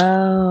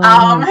 And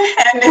I'm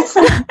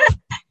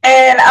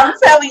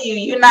telling you,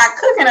 you're not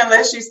cooking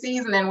unless you're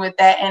seasoning with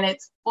that, and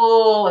it's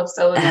full of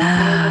sodium, full of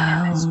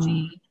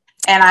MSG.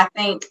 And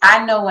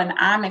I know when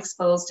I'm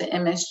exposed to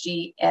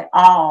MSG at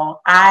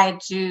all,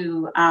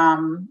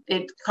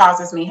 it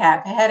causes me to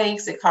have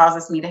headaches. It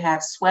causes me to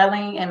have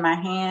swelling in my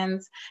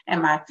hands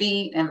and my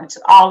feet and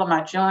all of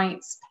my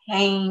joints,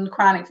 pain,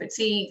 chronic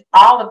fatigue,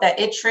 all of that.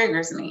 It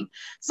triggers me.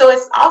 So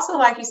it's also,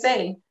 like you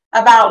say,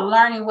 about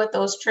learning what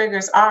those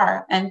triggers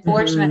are. And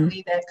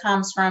fortunately, that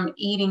comes from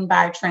eating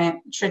by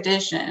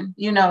tradition.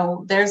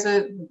 There's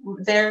a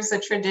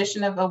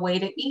tradition of a way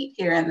to eat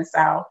here in the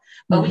South,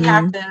 but we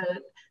have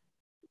to,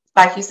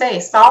 like you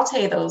say,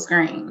 saute those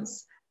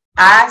greens.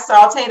 I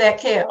saute that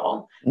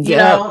kale,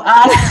 Yep.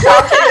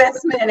 saute that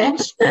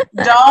spinach.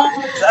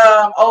 Don't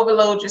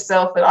overload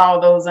yourself with all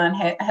those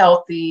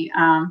unhealthy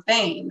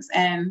things.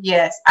 And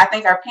yes, I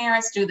think our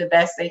parents do the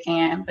best they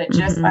can. But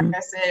just like Hmm.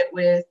 I said,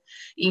 with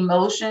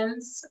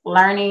emotions,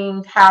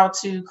 learning how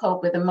to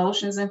cope with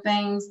emotions and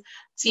things,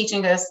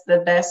 teaching us the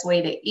best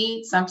way to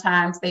eat.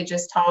 Sometimes they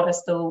just taught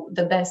us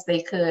the best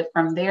they could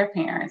from their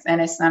parents. And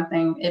it's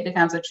something, it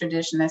becomes a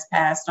tradition that's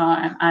passed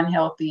on,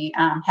 unhealthy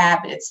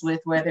habits,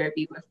 with whether it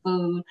be with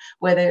food,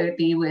 whether it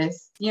be with,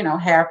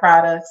 hair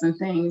products and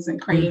things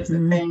and creams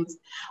and Hmm. things,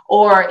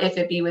 or if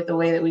it be with the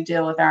way that we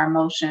deal with our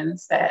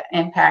emotions that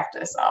impact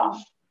us all.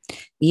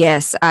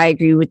 Yes, I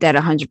agree with that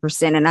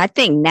 100%. And I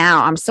think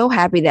now I'm so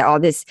happy that all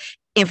this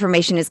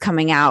information is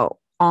coming out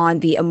on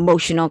the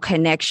emotional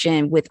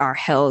connection with our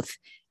health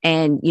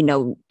and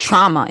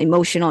trauma,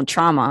 emotional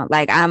trauma.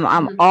 Like I'm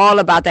Mhm. all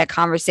about that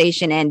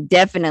conversation, and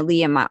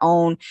definitely in my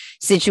own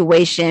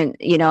situation,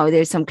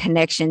 there's some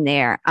connection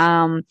there.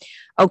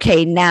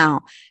 Okay,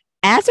 now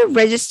as a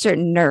registered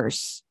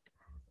nurse,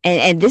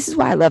 and this is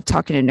why I love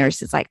talking to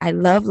nurses. Like, I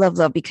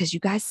love, because you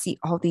guys see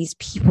all these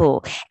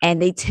people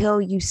and they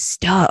tell you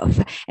stuff,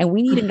 and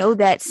we need to know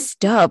that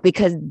stuff,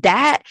 because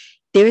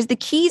there's the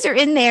keys are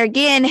in there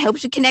again,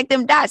 helps you connect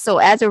them dots. So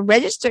as a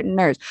registered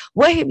nurse,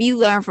 what have you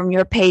learned from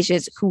your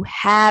patients who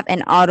have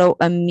an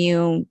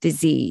autoimmune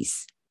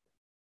disease?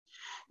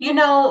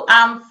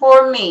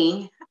 For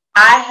me,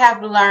 I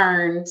have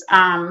learned,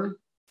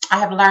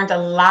 a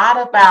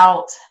lot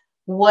about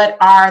what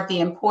are the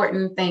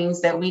important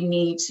things that we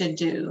need to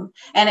do.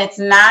 And it's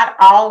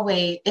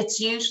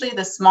usually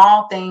the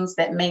small things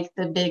that make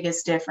the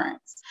biggest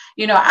difference.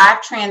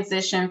 I've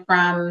transitioned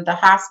from the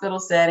hospital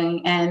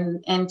setting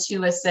and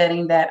into a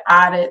setting that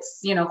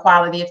audits,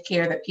 quality of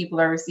care that people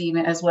are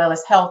receiving, as well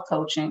as health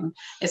coaching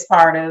is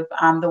part of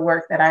the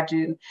work that I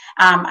do.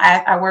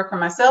 I work for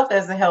myself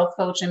as a health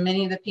coach, and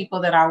many of the people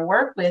that I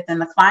work with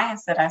and the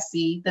clients that I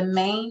see, the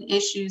main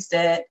issues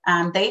that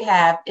they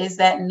have is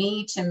that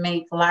need to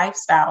make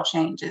lifestyle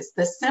changes,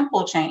 the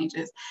simple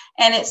changes.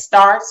 And it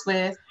starts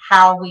with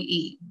how we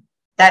eat.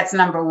 That's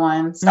number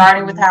one,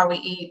 starting with Mm-hmm. how we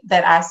eat.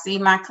 That I see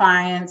my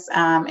clients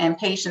and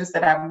patients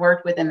that I've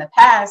worked with in the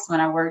past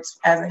when I worked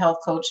as a health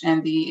coach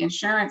in the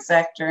insurance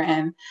sector,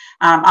 and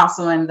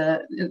also in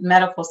the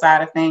medical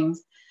side of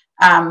things.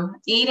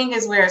 Eating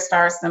is where it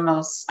starts the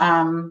most.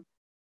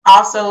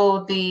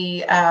 Also,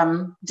 the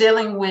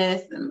dealing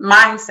with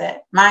mindset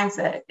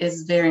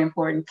is very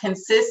important.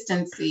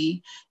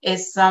 Consistency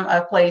is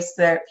a place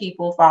that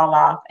people fall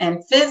off,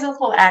 and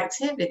physical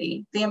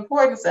activity, the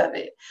importance of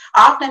it.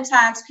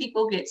 Oftentimes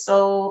people get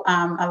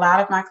a lot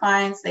of my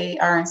clients, they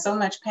are in so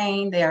much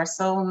pain, they are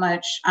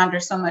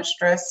under so much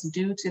stress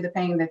due to the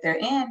pain that they're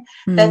in,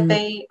 that Mm-hmm.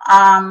 they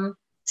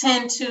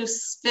tend to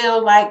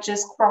feel like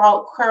just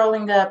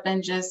curling up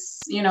and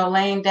just,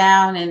 laying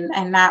down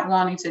and not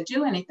wanting to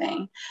do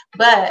anything.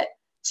 But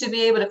to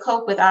be able to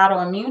cope with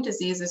autoimmune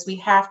diseases, we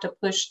have to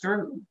push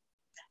through.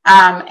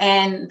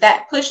 And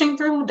that pushing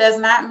through does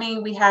not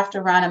mean we have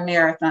to run a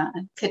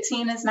marathon.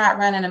 Katina's not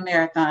running a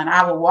marathon.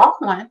 I will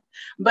walk one,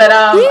 but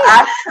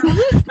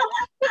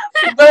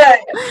but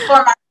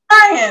for my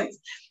clients,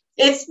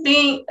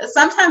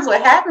 sometimes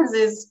what happens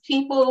is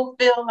people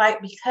feel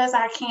like because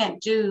I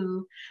can't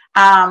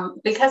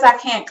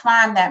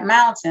climb that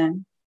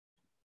mountain,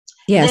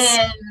 Yes.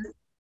 then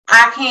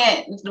I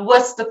can't,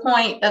 what's the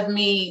point of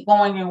me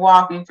going and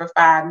walking for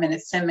 5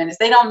 minutes, 10 minutes?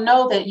 They don't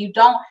know that you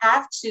don't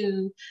have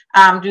to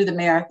do the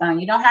marathon.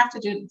 You don't have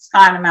to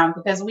climb the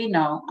mountain, because we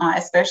know,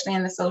 especially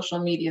in the social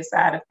media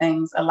side of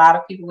things, a lot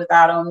of people with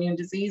autoimmune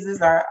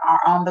diseases are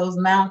on those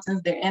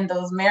mountains. They're in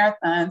those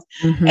marathons.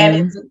 And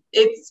Mm-hmm.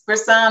 it's for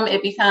some,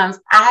 it becomes,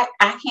 I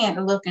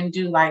can't look and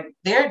do like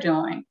they're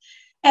doing.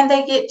 And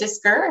they get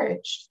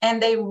discouraged, and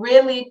they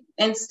really,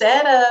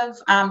 instead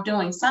of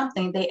doing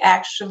something, they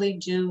actually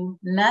do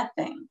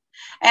nothing.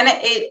 And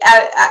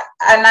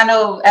I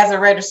know, as a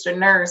registered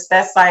nurse,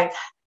 that's like,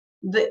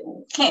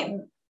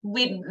 can't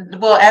we,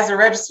 well, as a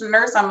registered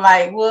nurse, I'm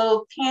like,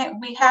 well,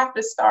 can't we have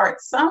to start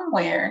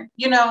somewhere?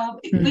 We can't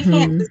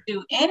Mm-hmm. just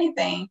do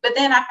anything. But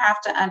then I have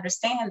to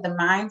understand the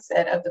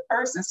mindset of the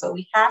person, so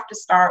we have to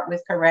start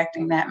with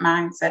correcting that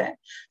mindset.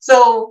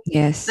 So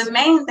the Yes.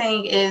 main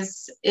thing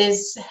is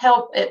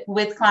help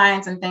with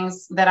clients and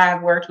things that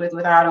I've worked with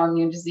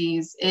autoimmune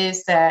disease,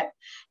 is that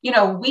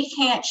we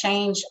can't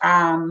change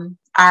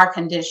our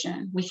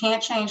condition. We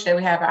can't change that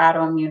we have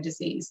autoimmune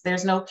disease.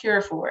 There's no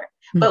cure for it.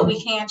 But we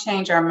Mm-hmm. can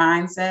change our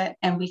mindset,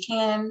 and we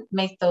can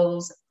make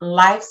those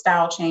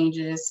lifestyle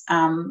changes,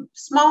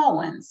 small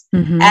ones,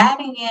 Mm-hmm.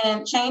 adding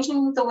in,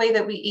 changing the way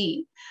that we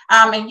eat.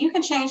 And you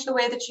can change the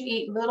way that you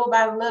eat little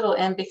by little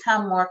and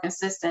become more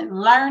consistent.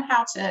 Learn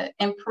how to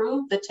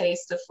improve the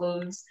taste of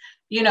foods,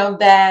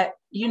 that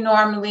you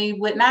normally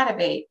would not have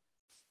ate.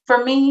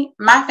 For me,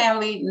 my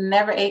family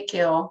never ate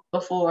kale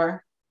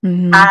before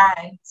Mm-hmm.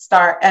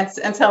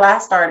 until I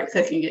started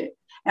cooking it.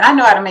 And I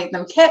know how to make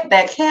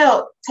that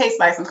kale taste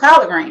like some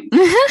collard greens.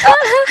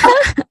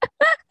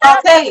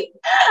 I'll tell you.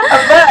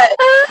 But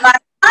my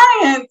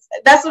science.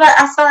 That's what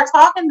I started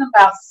talking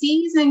about,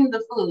 seasoning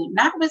the food,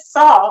 not with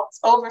salt,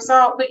 over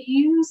salt, but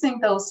using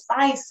those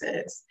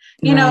spices,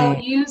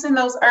 Right. using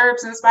those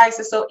herbs and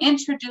spices. So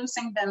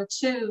introducing them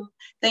to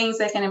things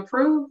that can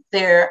improve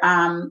their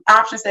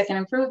options that can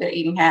improve their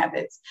eating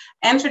habits.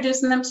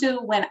 Introducing them to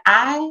when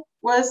I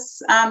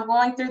was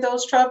going through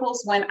those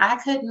troubles, when I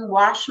couldn't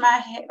wash my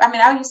hair. I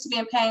mean, I used to be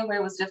in pain where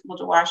it was difficult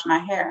to wash my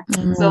hair.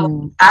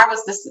 So I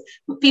was this,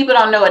 people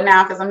don't know it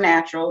now because I'm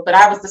natural, but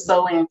I was the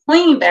sew-in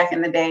queen back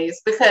in the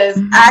days because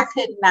I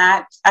couldn't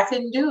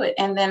do it.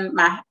 And then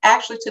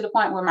actually to the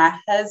point where my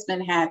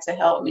husband had to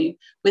help me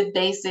with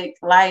basic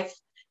life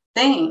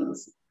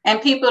things. And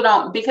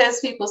because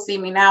people see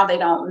me now, they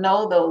don't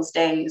know those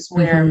days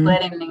where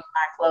buttoning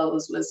my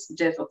clothes was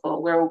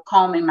difficult, where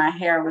combing my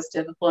hair was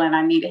difficult, and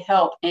I needed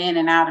help in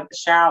and out of the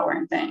shower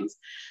and things.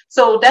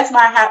 So that's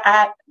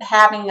why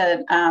having a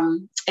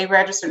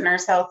registered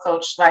nurse health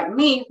coach like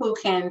me who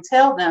can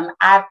tell them,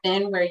 I've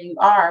been where you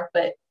are,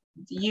 but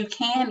you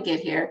can get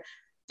here.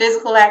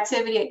 Physical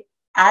activity,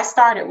 I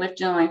started with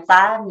doing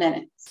 5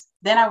 minutes.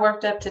 Then I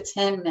worked up to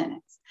 10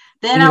 minutes.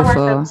 Then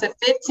Beautiful. I worked up to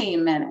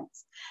 15 minutes.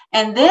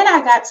 And then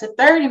I got to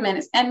 30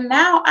 minutes, and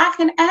now I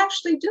can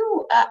actually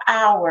do an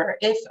hour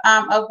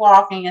of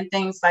walking and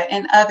things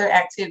and other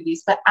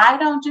activities. But I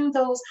don't do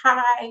those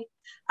high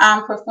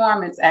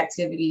performance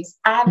activities.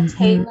 I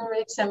tailor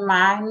it to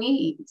my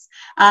needs.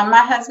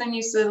 My husband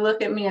used to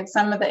look at me at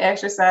some of the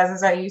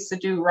exercises I used to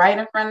do right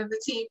in front of the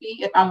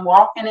TV if I'm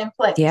walking in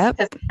place.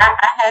 Because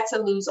I had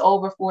to lose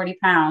over 40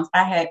 pounds.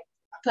 I had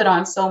put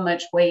on so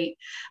much weight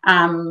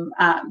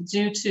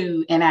due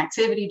to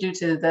inactivity, due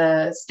to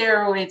the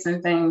steroids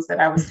and things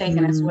that I was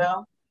taking as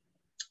well.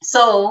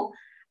 So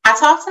I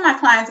talk to my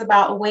clients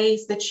about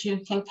ways that you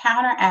can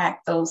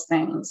counteract those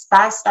things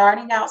by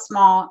starting out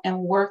small and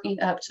working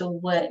up to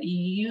what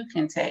you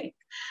can take.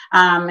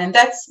 And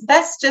that's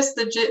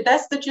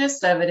the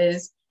gist of it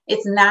is,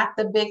 it's not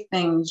the big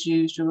things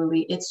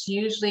usually. It's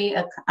usually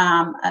it's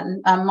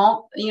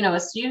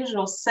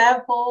usual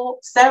several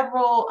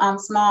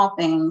small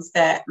things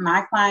that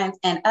my clients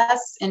and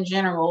us in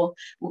general,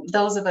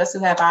 those of us who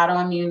have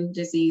autoimmune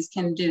disease,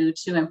 can do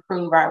to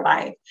improve our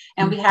life.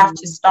 And we have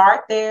to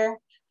start there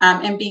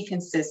and be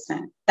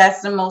consistent.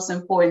 That's the most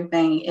important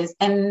thing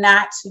and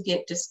not to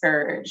get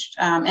discouraged.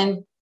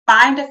 And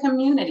find a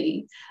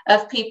community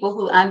of people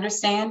who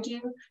understand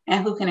you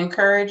and who can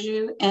encourage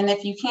you. And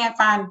if you can't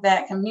find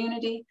that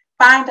community,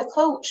 find a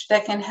coach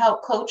that can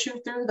help coach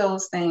you through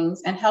those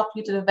things and help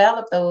you to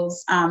develop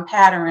those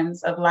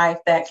patterns of life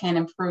that can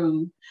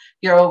improve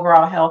your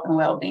overall health and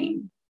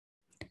well-being.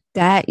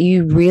 That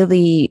you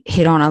really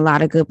hit on a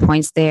lot of good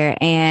points there.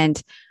 And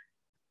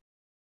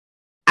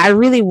I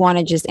really want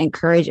to just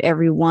encourage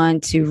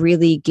everyone to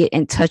really get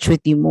in touch with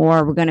you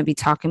more. We're going to be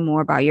talking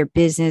more about your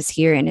business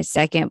here in a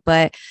second,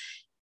 but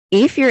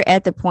if you're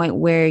at the point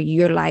where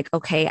you're like,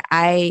 okay,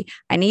 I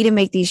need to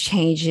make these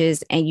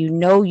changes, and you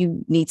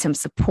need some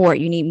support,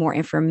 you need more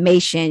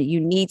information, you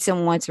need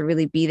someone to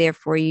really be there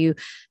for you,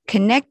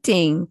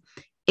 connecting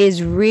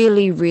is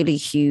really, really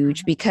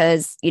huge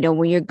because,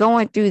 when you're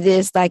going through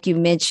this, like you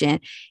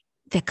mentioned,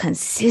 the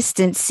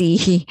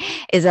consistency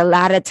is a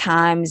lot of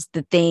times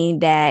the thing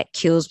that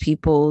kills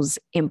people's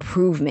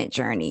improvement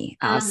journey.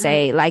 I'll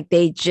say, like,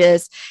 they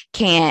just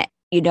can't,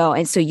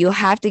 and so you'll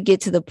have to get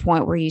to the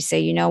point where you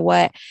say, you know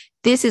what,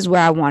 this is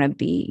where I want to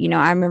be.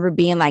 I remember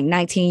being like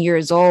 19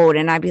 years old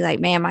and I'd be like,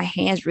 man, my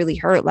hands really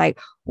hurt. Like,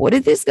 what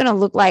is this going to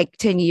look like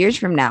 10 years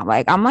from now?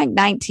 Like, I'm like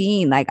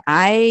 19, like,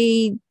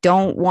 I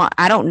don't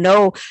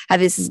know how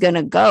this is going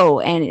to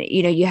go. And,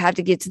 you have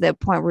to get to that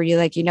point where you're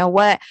like, you know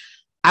what?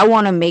 I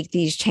want to make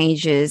these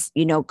changes,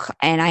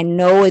 and I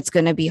know it's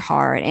going to be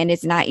hard and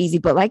it's not easy,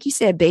 but like you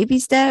said, baby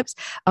steps,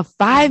 a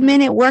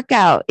 5-minute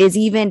workout is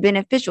even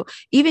beneficial.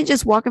 Even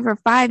just walking for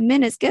 5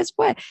 minutes, guess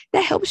what?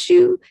 That helps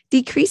you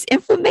decrease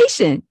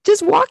inflammation.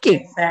 Just walking.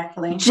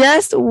 Exactly.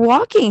 Just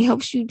walking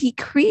helps you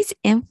decrease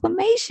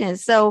inflammation.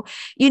 So,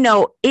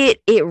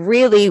 it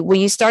really, when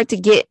you start to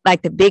get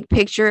like the big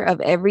picture of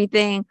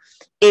everything,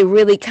 it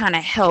really kind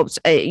of helps,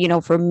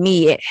 for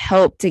me, it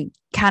helped to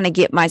kind of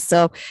get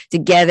myself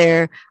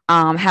together,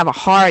 have a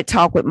hard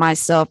talk with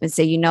myself and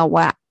say, you know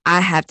what,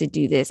 I have to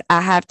do this.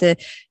 I have to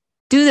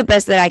do the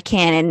best that I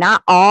can. And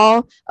not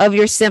all of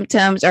your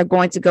symptoms are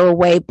going to go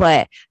away,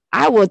 but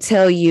I will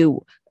tell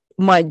you,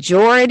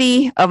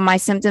 majority of my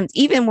symptoms,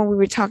 even when we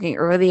were talking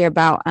earlier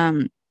about,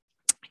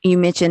 you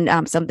mentioned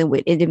something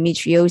with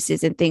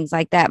endometriosis and things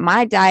like that.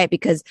 My diet,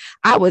 because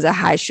I was a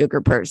high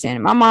sugar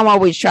person. My mom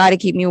always tried to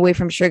keep me away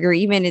from sugar,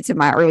 even into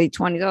my early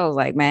 20s. I was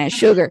like, man,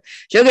 sugar.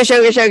 You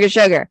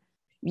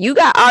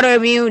got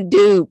autoimmune,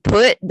 dude,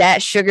 put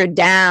that sugar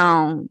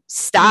down.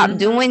 Stop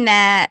doing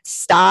that.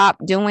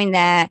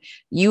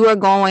 You are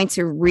going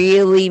to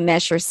really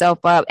mess yourself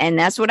up. And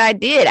that's what I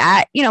did.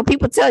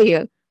 People tell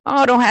you,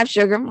 oh, don't have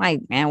sugar. I'm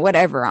like, man,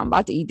 whatever. I'm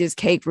about to eat this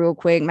cake real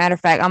quick. Matter of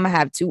fact, I'm going to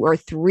have 2 or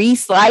 3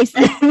 slices.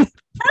 and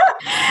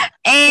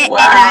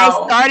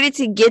I started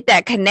to get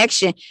that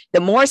connection. The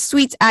more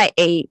sweets I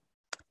ate,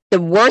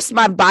 the worse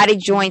my body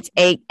joints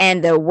ache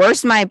and the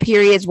worse my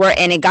periods were.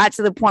 And it got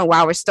to the point where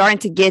I was starting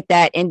to get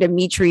that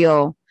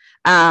endometrial,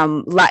 the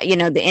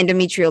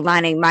endometrial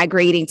lining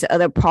migrating to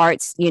other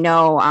parts,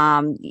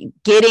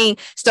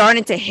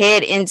 starting to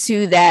head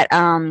into that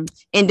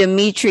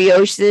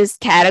endometriosis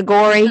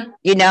category,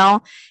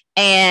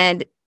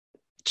 and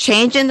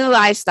changing the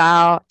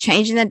lifestyle,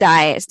 changing the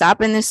diet,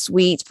 stopping the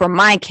sweets for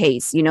my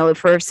case,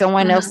 for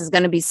someone else is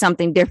going to be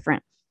something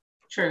different.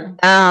 True.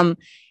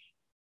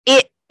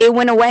 It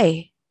went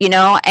away, and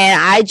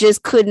I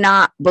just could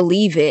not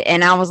believe it.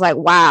 And I was like,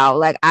 wow,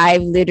 like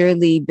I've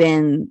literally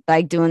been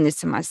like doing this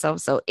to myself.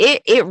 So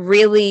it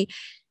really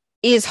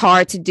is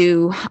hard to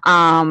do.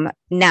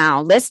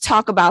 Now let's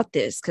talk about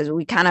this, because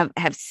we kind of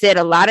have said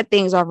a lot of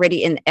things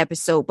already in the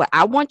episode, but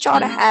I want y'all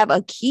to have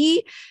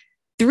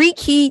three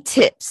key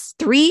tips,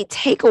 3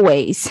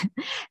 takeaways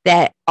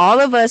that all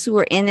of us who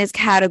are in this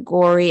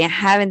category and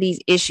having these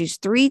issues,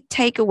 3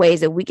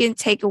 takeaways that we can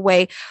take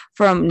away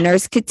from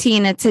Nurse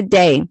Katina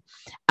today.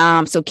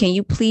 So can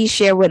you please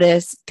share with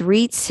us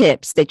 3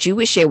 tips that you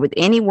would share with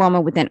any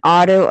woman with an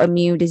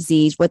autoimmune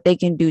disease, what they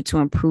can do to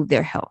improve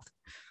their health?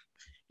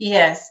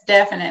 Yes,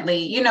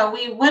 definitely.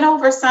 We went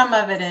over some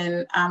of it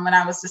in when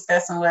I was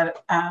discussing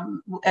what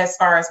as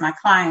far as my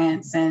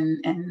clients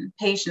and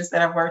patients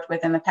that I've worked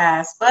with in the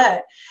past.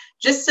 But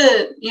just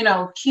to,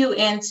 cue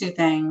into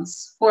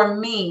things for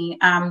me,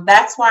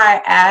 that's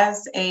why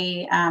as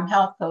a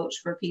health coach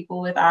for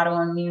people with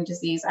autoimmune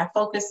disease, I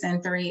focus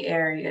in 3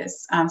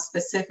 areas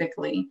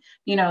specifically,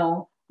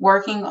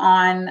 working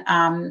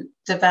on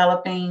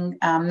developing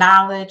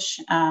knowledge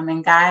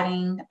and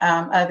guiding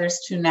others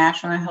to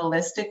natural and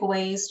holistic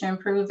ways to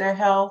improve their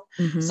health.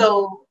 Mm-hmm.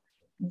 So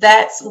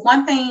that's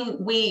one thing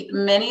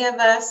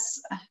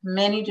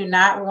many do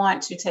not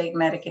want to take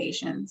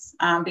medications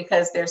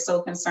because they're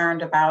so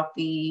concerned about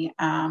the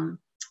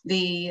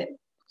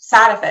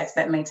side effects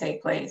that may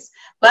take place.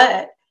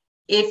 But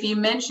if you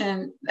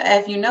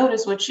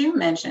notice what you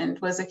mentioned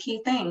was a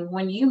key thing,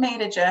 when you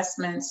made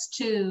adjustments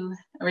to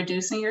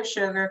reducing your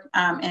sugar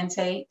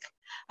intake,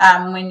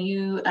 when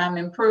you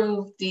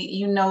improve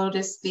you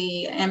notice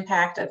the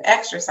impact of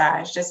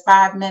exercise, just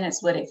 5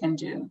 minutes, what it can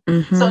do.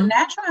 Mm-hmm. So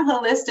natural and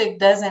holistic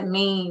doesn't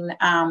mean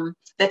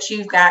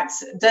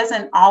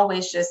doesn't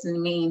always just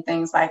mean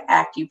things like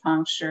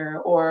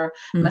acupuncture or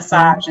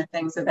massage and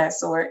things of that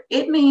sort.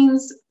 It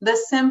means the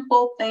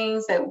simple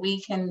things that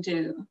we can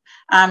do.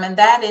 And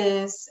that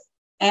is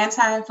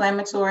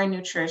anti-inflammatory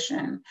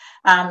nutrition,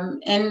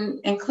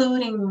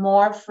 including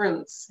more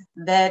fruits,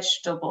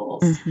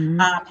 vegetables,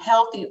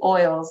 healthy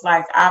oils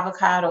like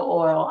avocado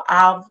oil,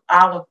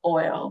 olive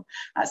oil,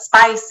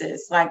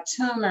 spices like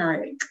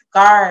turmeric,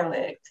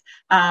 garlic,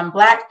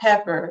 black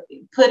pepper,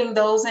 putting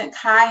those in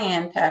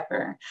cayenne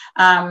pepper,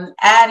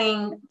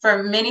 adding,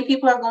 for many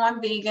people are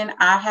going vegan.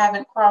 I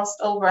haven't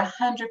crossed over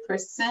 100%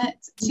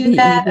 to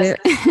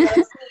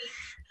that.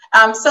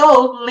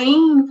 So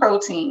lean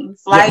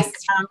proteins like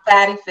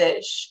fatty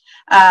fish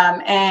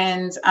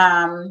and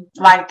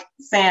like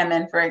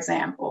salmon, for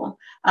example,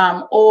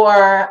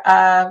 or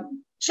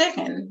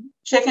chicken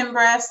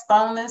breast,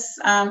 boneless,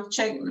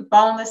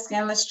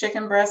 skinless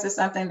chicken breast is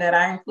something that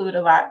I include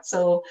a lot.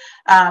 So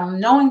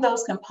knowing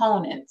those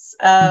components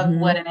of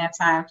what an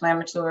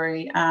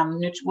anti-inflammatory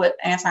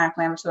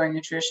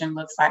nutrition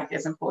looks like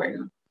is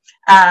important.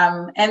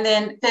 And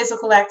then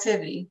physical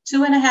activity,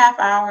 2.5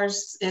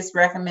 hours is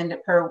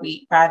recommended per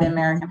week by the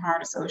American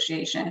Heart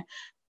Association.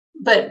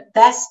 But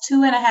that's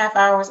 2.5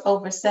 hours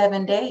over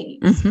 7 days.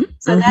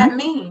 So that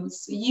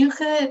means you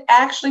could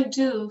actually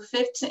do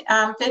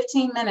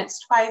 15 minutes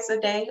twice a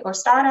day, or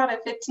start out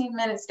at 15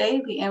 minutes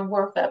daily and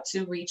work up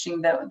to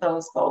reaching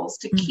those goals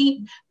to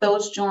keep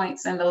those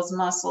joints and those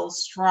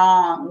muscles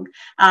strong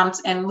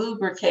and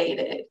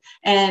lubricated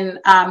and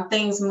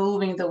things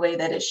moving the way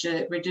that it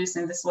should,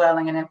 reducing the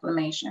swelling and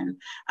inflammation.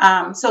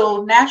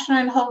 So natural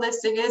and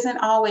holistic isn't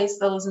always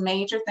those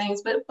major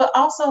things, but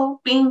also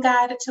being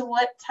guided to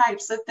what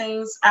types of things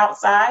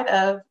outside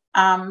of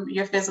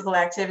your physical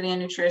activity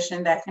and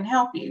nutrition that can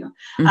help you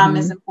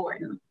is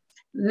important.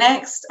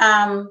 Next,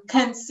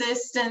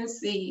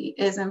 consistency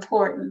is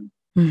important.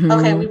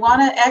 Okay, we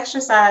want to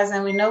exercise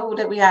and we know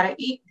that we got to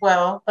eat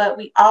well, but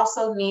we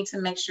also need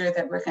to make sure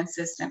that we're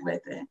consistent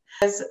with it.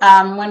 Because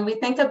when we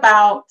think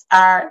about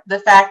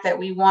the fact that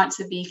we want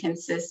to be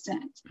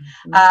consistent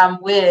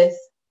with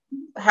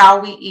how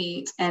we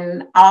eat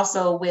and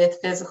also with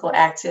physical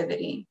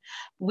activity,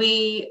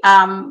 we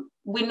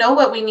know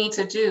what we need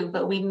to do,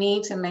 but we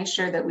need to make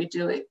sure that we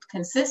do it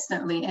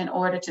consistently in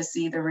order to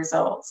see the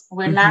results.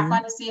 We're not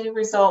going to see the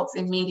results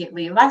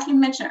immediately. Like you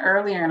mentioned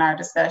earlier in our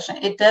discussion,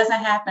 it doesn't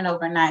happen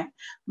overnight.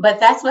 But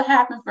that's what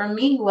happened for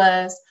me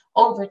was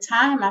over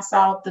time, I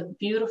saw the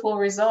beautiful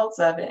results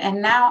of it. And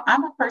now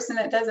I'm a person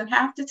that doesn't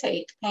have to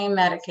take pain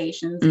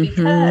medications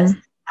because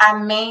I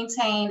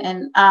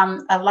maintain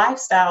a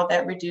lifestyle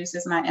that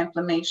reduces my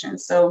inflammation.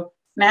 So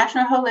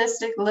Natural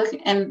holistic look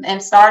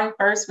and starting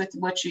first with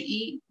what you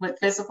eat, with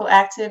physical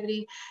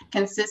activity,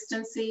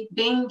 consistency,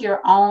 being your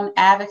own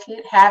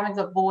advocate, having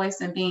a voice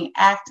and being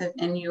active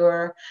in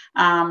your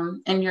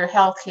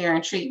healthcare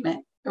and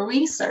treatment.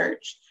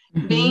 Research,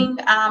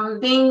 Mm-hmm.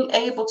 being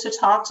able to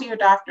talk to your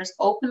doctors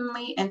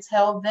openly and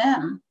tell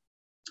them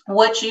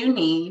what you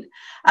need,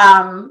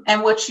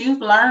 and what you've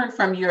learned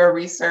from your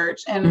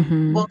research, and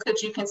Mm-hmm. well, could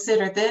you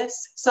consider this?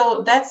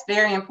 So that's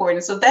very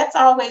important. So that's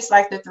always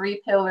like the three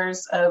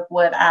pillars of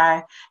what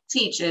I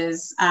teach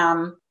is,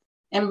 in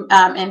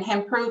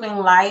improving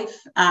life,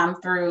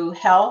 through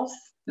health,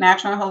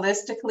 natural and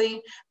holistically,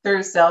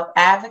 through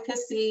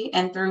self-advocacy,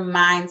 and through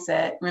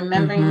mindset,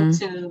 remembering Mm-hmm.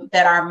 to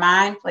that our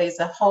mind plays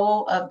a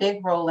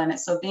big role in it.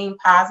 So being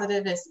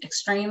positive is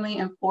extremely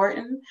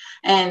important,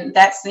 and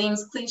that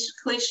seems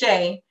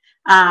cliche,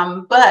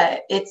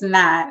 but it's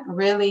not.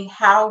 Really,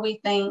 how we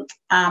think,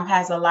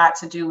 has a lot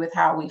to do with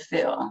how we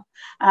feel,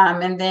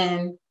 and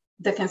then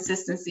the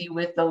consistency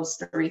with those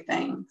three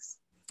things.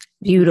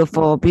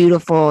 Beautiful,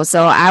 beautiful.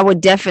 So I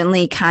would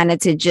definitely kind of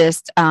to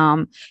just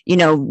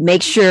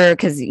make sure,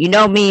 because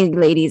me,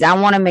 ladies, I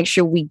want to make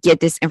sure we get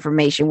this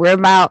information. We're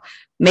about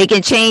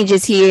making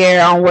changes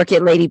here on Work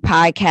It Lady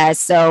podcast.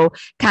 So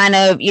kind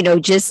of,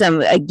 just some,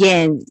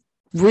 again,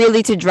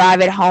 really to drive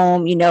it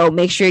home,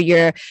 make sure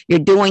you're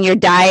doing your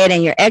diet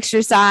and your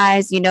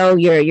exercise,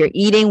 you're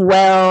eating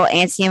well,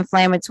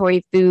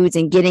 anti-inflammatory foods,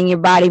 and getting your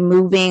body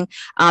moving,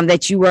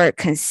 that you are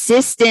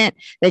consistent,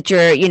 that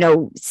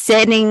you're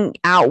setting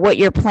out what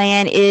your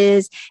plan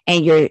is,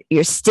 and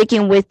you're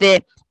sticking with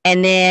it.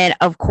 And then,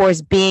 of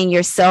course, being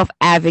your self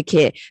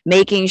advocate,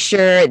 making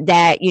sure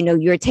that,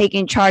 you're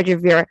taking charge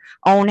of your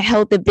own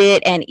health a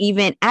bit, and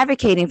even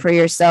advocating for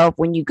yourself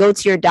when you go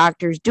to your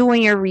doctors,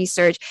 doing your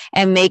research,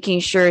 and making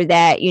sure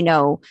that,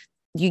 you're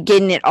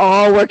getting it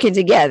all working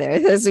together.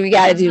 That's what we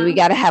got to do. We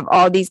got to have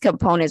all these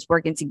components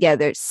working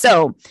together.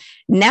 So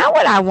now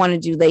what I want to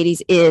do,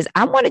 ladies, is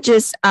I want to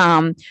just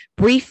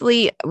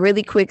briefly,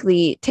 really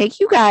quickly take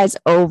you guys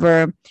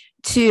over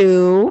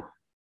to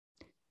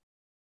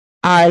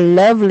our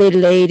lovely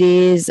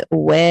ladies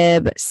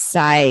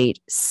website.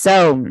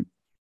 So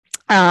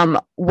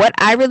what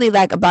I really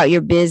like about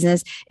your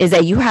business is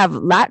that you have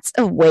lots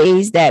of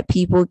ways that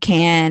people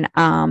can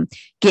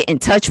get in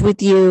touch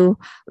with you,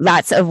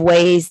 lots of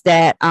ways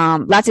that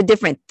lots of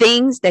different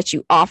things that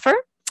you offer.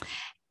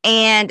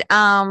 And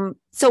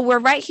so we're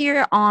right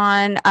here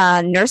on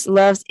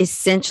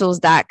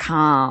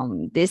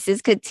nurselovesessentials.com. This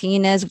is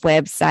Katina's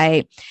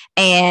website.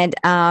 And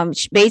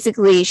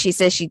basically, she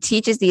says she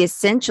teaches the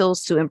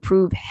essentials to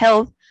improve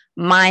health,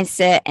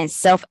 mindset, and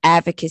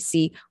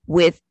self-advocacy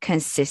with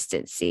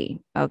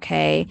consistency.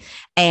 Okay.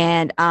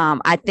 And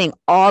I think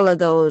all of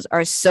those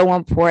are so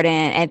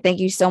important. And thank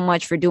you so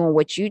much for doing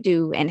what you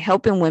do and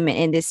helping women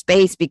in this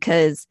space,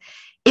 because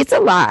it's a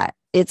lot.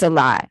 It's a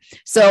lot.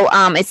 So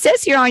it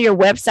says here on your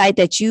website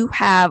that you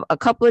have a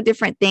couple of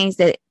different things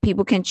that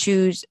people can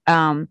choose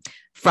from.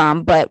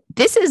 But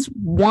this is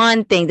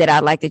one thing that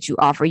I like that you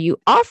offer. You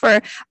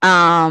offer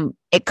a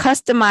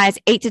customized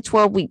 8 to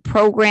 12 week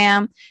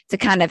program to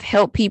kind of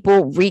help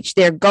people reach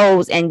their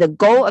goals. And the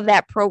goal of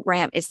that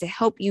program is to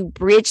help you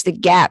bridge the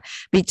gap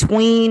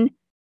between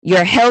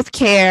your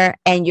healthcare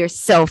and your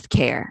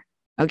self-care.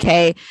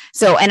 Okay.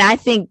 So, and I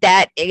think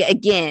that,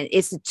 again,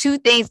 it's the two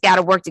things got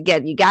to work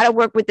together. You got to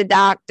work with the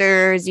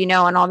doctors, and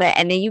all that.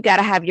 And then you got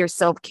to have your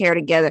self-care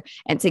together.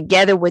 And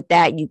together with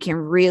that, you can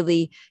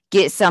really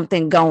get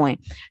something going.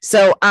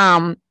 So,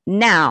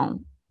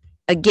 now,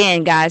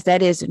 again, guys,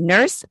 that is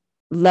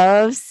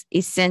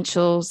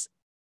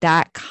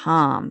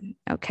nurselovesessentials.com.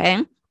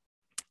 Okay.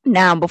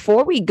 Now,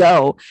 before we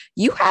go,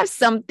 you have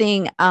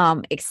something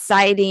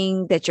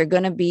exciting that you're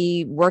going to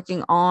be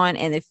working on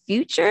in the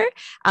future.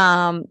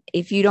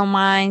 If you don't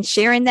mind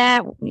sharing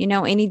that,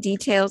 any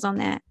details on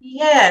that?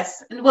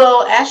 Yes.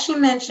 Well, as she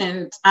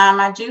mentioned,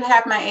 I do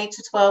have my 8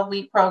 to 12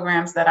 week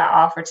programs that I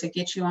offer to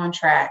get you on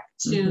track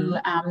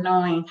to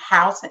knowing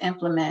how to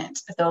implement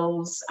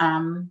those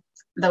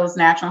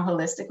natural and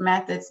holistic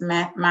methods,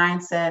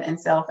 mindset, and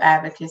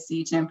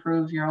self-advocacy to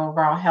improve your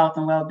overall health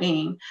and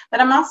well-being.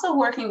 But I'm also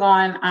working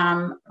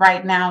on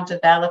right now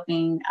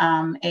developing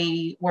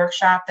a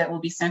workshop that will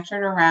be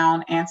centered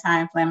around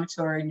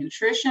anti-inflammatory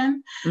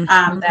nutrition,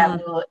 that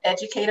will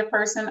educate a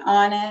person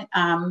on it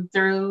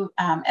through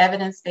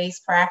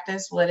evidence-based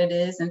practice, what it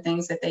is and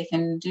things that they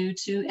can do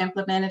to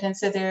implement it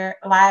into their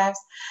lives.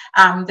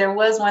 There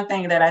was one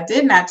thing that I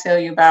did not tell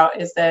you about,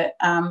 is that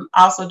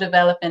also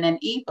developing an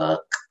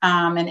ebook.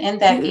 And in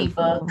that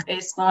ebook,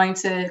 it's going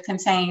to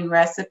contain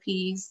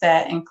recipes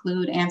that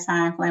include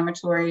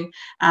anti-inflammatory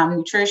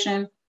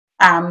nutrition,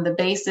 The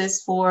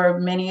basis for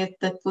many of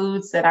the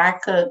foods that I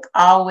cook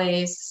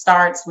always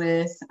starts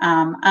with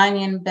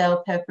onion,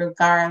 bell pepper,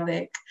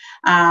 garlic,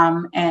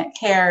 and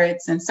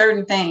carrots, and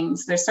certain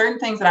things. There's certain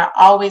things that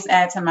I always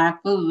add to my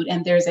food,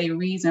 and there's a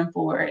reason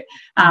for it.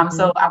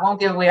 So I won't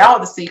give away all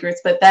the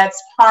secrets, but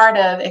that's part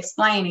of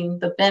explaining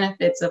the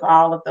benefits of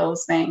all of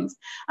those things.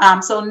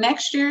 So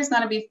next year is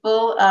going to be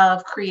full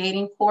of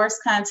creating course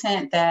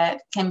content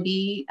that can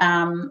be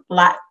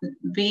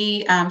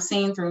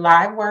seen through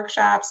live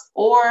workshops,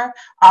 or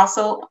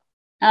also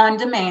on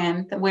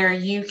demand, where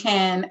you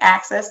can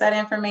access that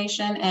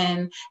information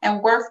and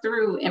work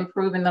through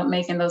improving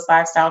making those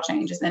lifestyle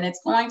changes. And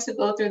it's going to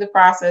go through the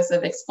process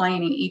of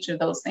explaining each of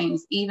those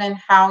things, even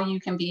how you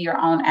can be your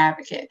own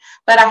advocate.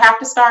 But I have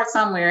to start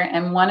somewhere.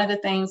 And one of the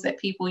things that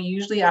people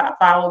usually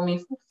follow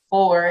me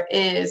for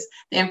is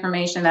the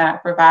information that I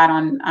provide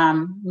on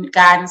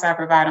guidance I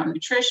provide on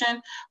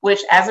nutrition, which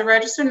as a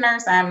registered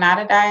nurse, I am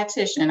not a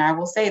dietitian, I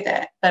will say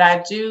that, but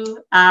I do,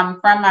 from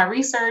my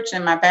research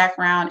and my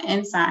background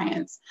in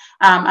science,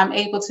 I'm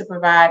able to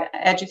provide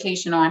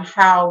education on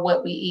how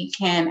what we eat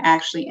can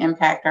actually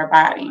impact our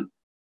body.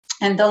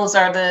 And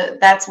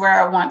that's where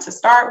I want to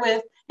start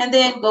with. And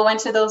then go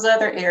into those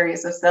other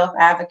areas of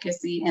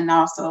self-advocacy, and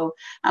also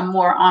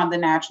more on the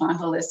natural and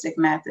holistic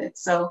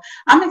methods. So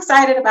I'm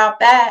excited about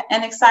that,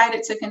 and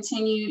excited to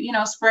continue,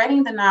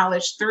 spreading the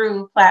knowledge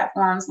through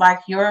platforms like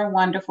your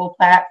wonderful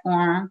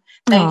platform.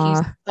 Thank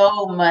you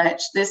so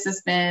much. This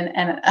has been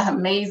an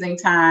amazing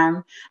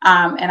time.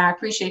 And I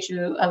appreciate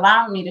you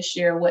allowing me to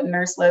share what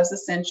Nurse Loves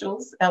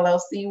Essentials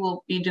LLC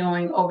will be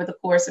doing over the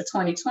course of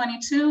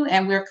 2022.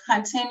 And we're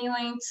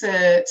continuing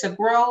to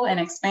grow and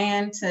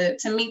expand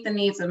to meet the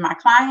needs of my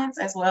clients,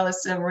 as well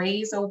as to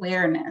raise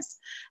awareness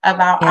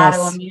about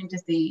autoimmune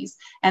disease.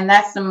 And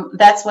that's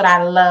what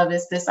I love,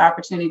 is this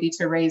opportunity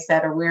to raise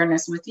that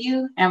awareness with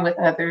you and with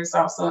others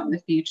also in the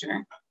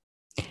future.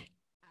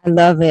 I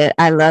love it.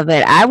 I love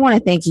it. I want to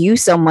thank you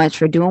so much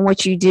for doing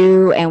what you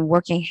do and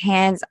working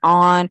hands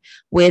on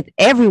with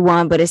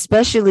everyone, but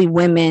especially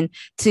women,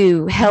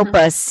 to help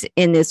us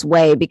in this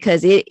way,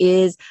 because it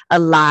is a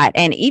lot.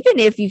 And even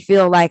if you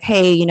feel like,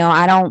 hey,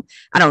 I don't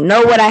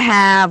know what I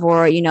have,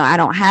 or, I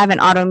don't have an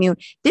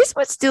autoimmune, this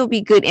would still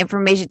be good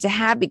information to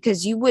have,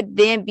 because you would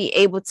then be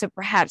able to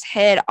perhaps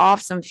head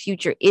off some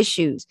future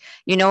issues.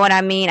 You know what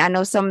I mean? I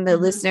know some of the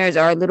listeners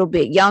are a little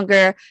bit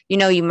younger.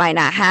 You might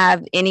not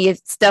have any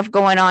stuff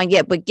going on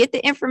yet, but get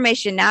the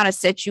information now to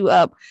set you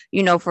up,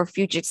 for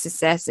future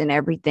success and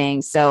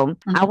everything. So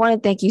I want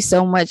to thank you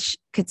so much,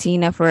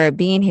 Katina, for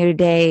being here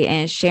today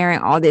and sharing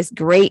all this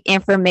great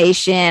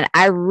information.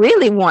 I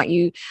really want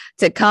you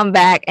to come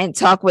back and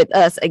talk with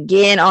us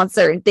again on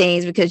certain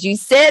things, because you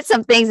said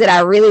some things that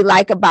I really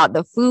like about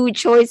the food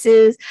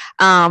choices,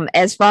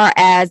 as far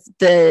as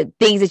the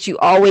things that you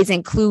always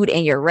include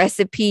in your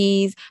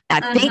recipes.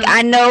 I think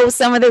I know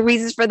some of the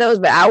reasons for those,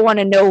 but I want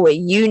to know what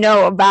you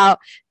know about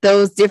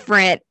those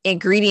different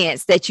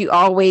ingredients that you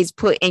always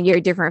put in your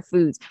different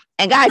foods.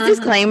 And guys,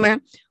 disclaimer,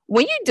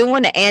 when you're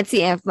doing the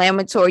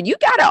anti-inflammatory, you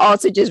got to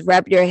also just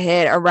wrap your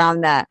head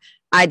around that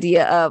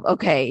idea of,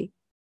 okay,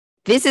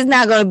 this is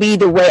not going to be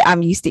the way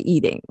I'm used to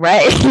eating,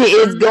 right?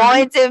 It's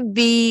going to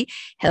be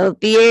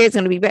healthier. It's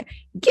going to be better.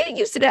 Get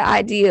used to the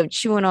idea of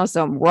chewing on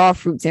some raw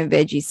fruits and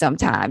veggies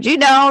sometimes.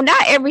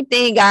 Not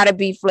everything got to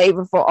be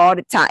flavorful all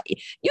the time.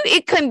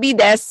 It couldn't be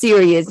that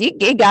serious.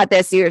 It got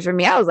that serious for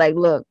me. I was like,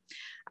 look,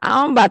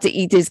 I'm about to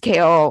eat this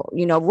kale,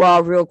 raw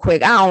real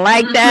quick. I don't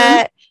like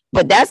that,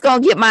 but that's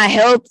going to get my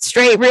health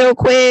straight real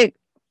quick.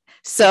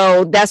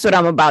 So that's what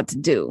I'm about to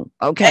do.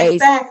 Okay.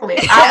 Exactly.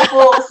 I'll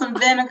boil some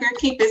vinegar,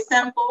 keep it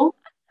simple.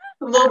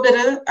 A little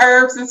bit of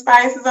herbs and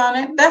spices on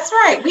it. That's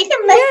right. We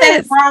can make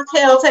that raw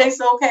kale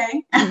taste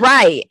okay.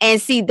 Right.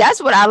 And see,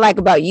 that's what I like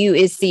about you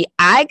is,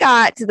 I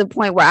got to the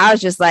point where I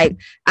was just like,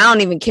 I don't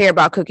even care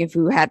about cooking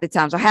food half the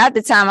time. So half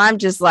the time I'm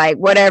just like,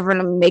 whatever,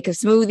 and make a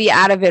smoothie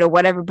out of it or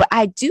whatever. But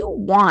I do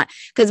want,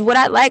 because what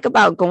I like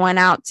about going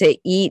out to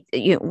eat,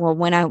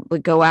 when I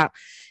would go out,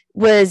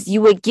 was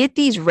you would get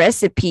these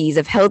recipes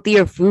of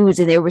healthier foods,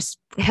 and they were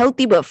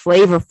healthy but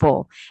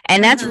flavorful,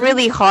 and that's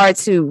really hard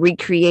to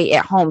recreate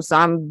at home. So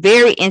I'm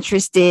very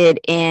interested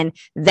in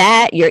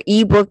that, your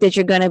ebook that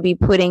you're going to be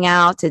putting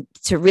out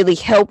to really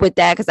help with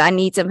that, because I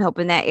need some help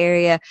in that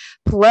area,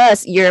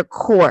 plus your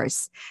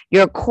course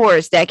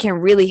that can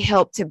really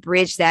help to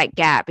bridge that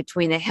gap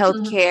between the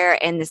healthcare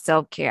and the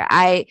self-care.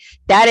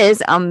 That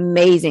is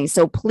amazing.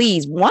 So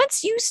please,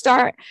 once you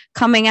start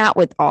coming out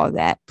with all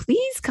that,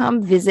 please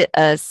come visit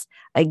us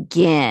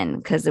again,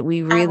 because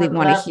we really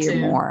want to hear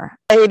more.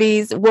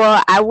 Ladies,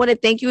 well, I want to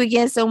thank you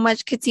again so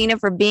much, Katina,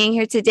 for being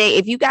here today.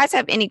 If you guys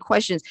have any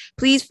questions,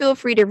 please feel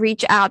free to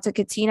reach out to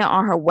Katina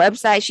on her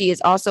website. She is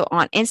also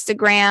on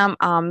Instagram.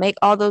 Make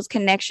all those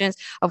connections.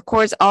 Of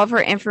course, all of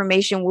her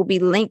information will be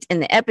linked in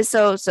the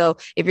episode. So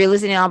if you're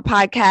listening on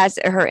podcast,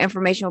 her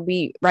information will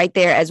be right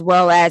there, as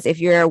well as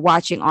if you're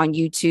watching on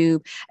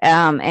YouTube,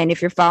 and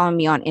if you're following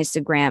me on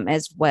Instagram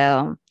as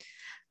well.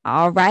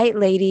 All right,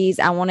 ladies.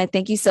 I want to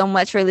thank you so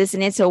much for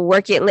listening to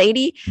Work It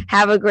Lady.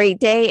 Have a great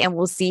day, and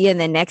we'll see you in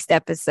the next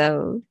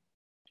episode.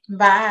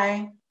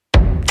 Bye.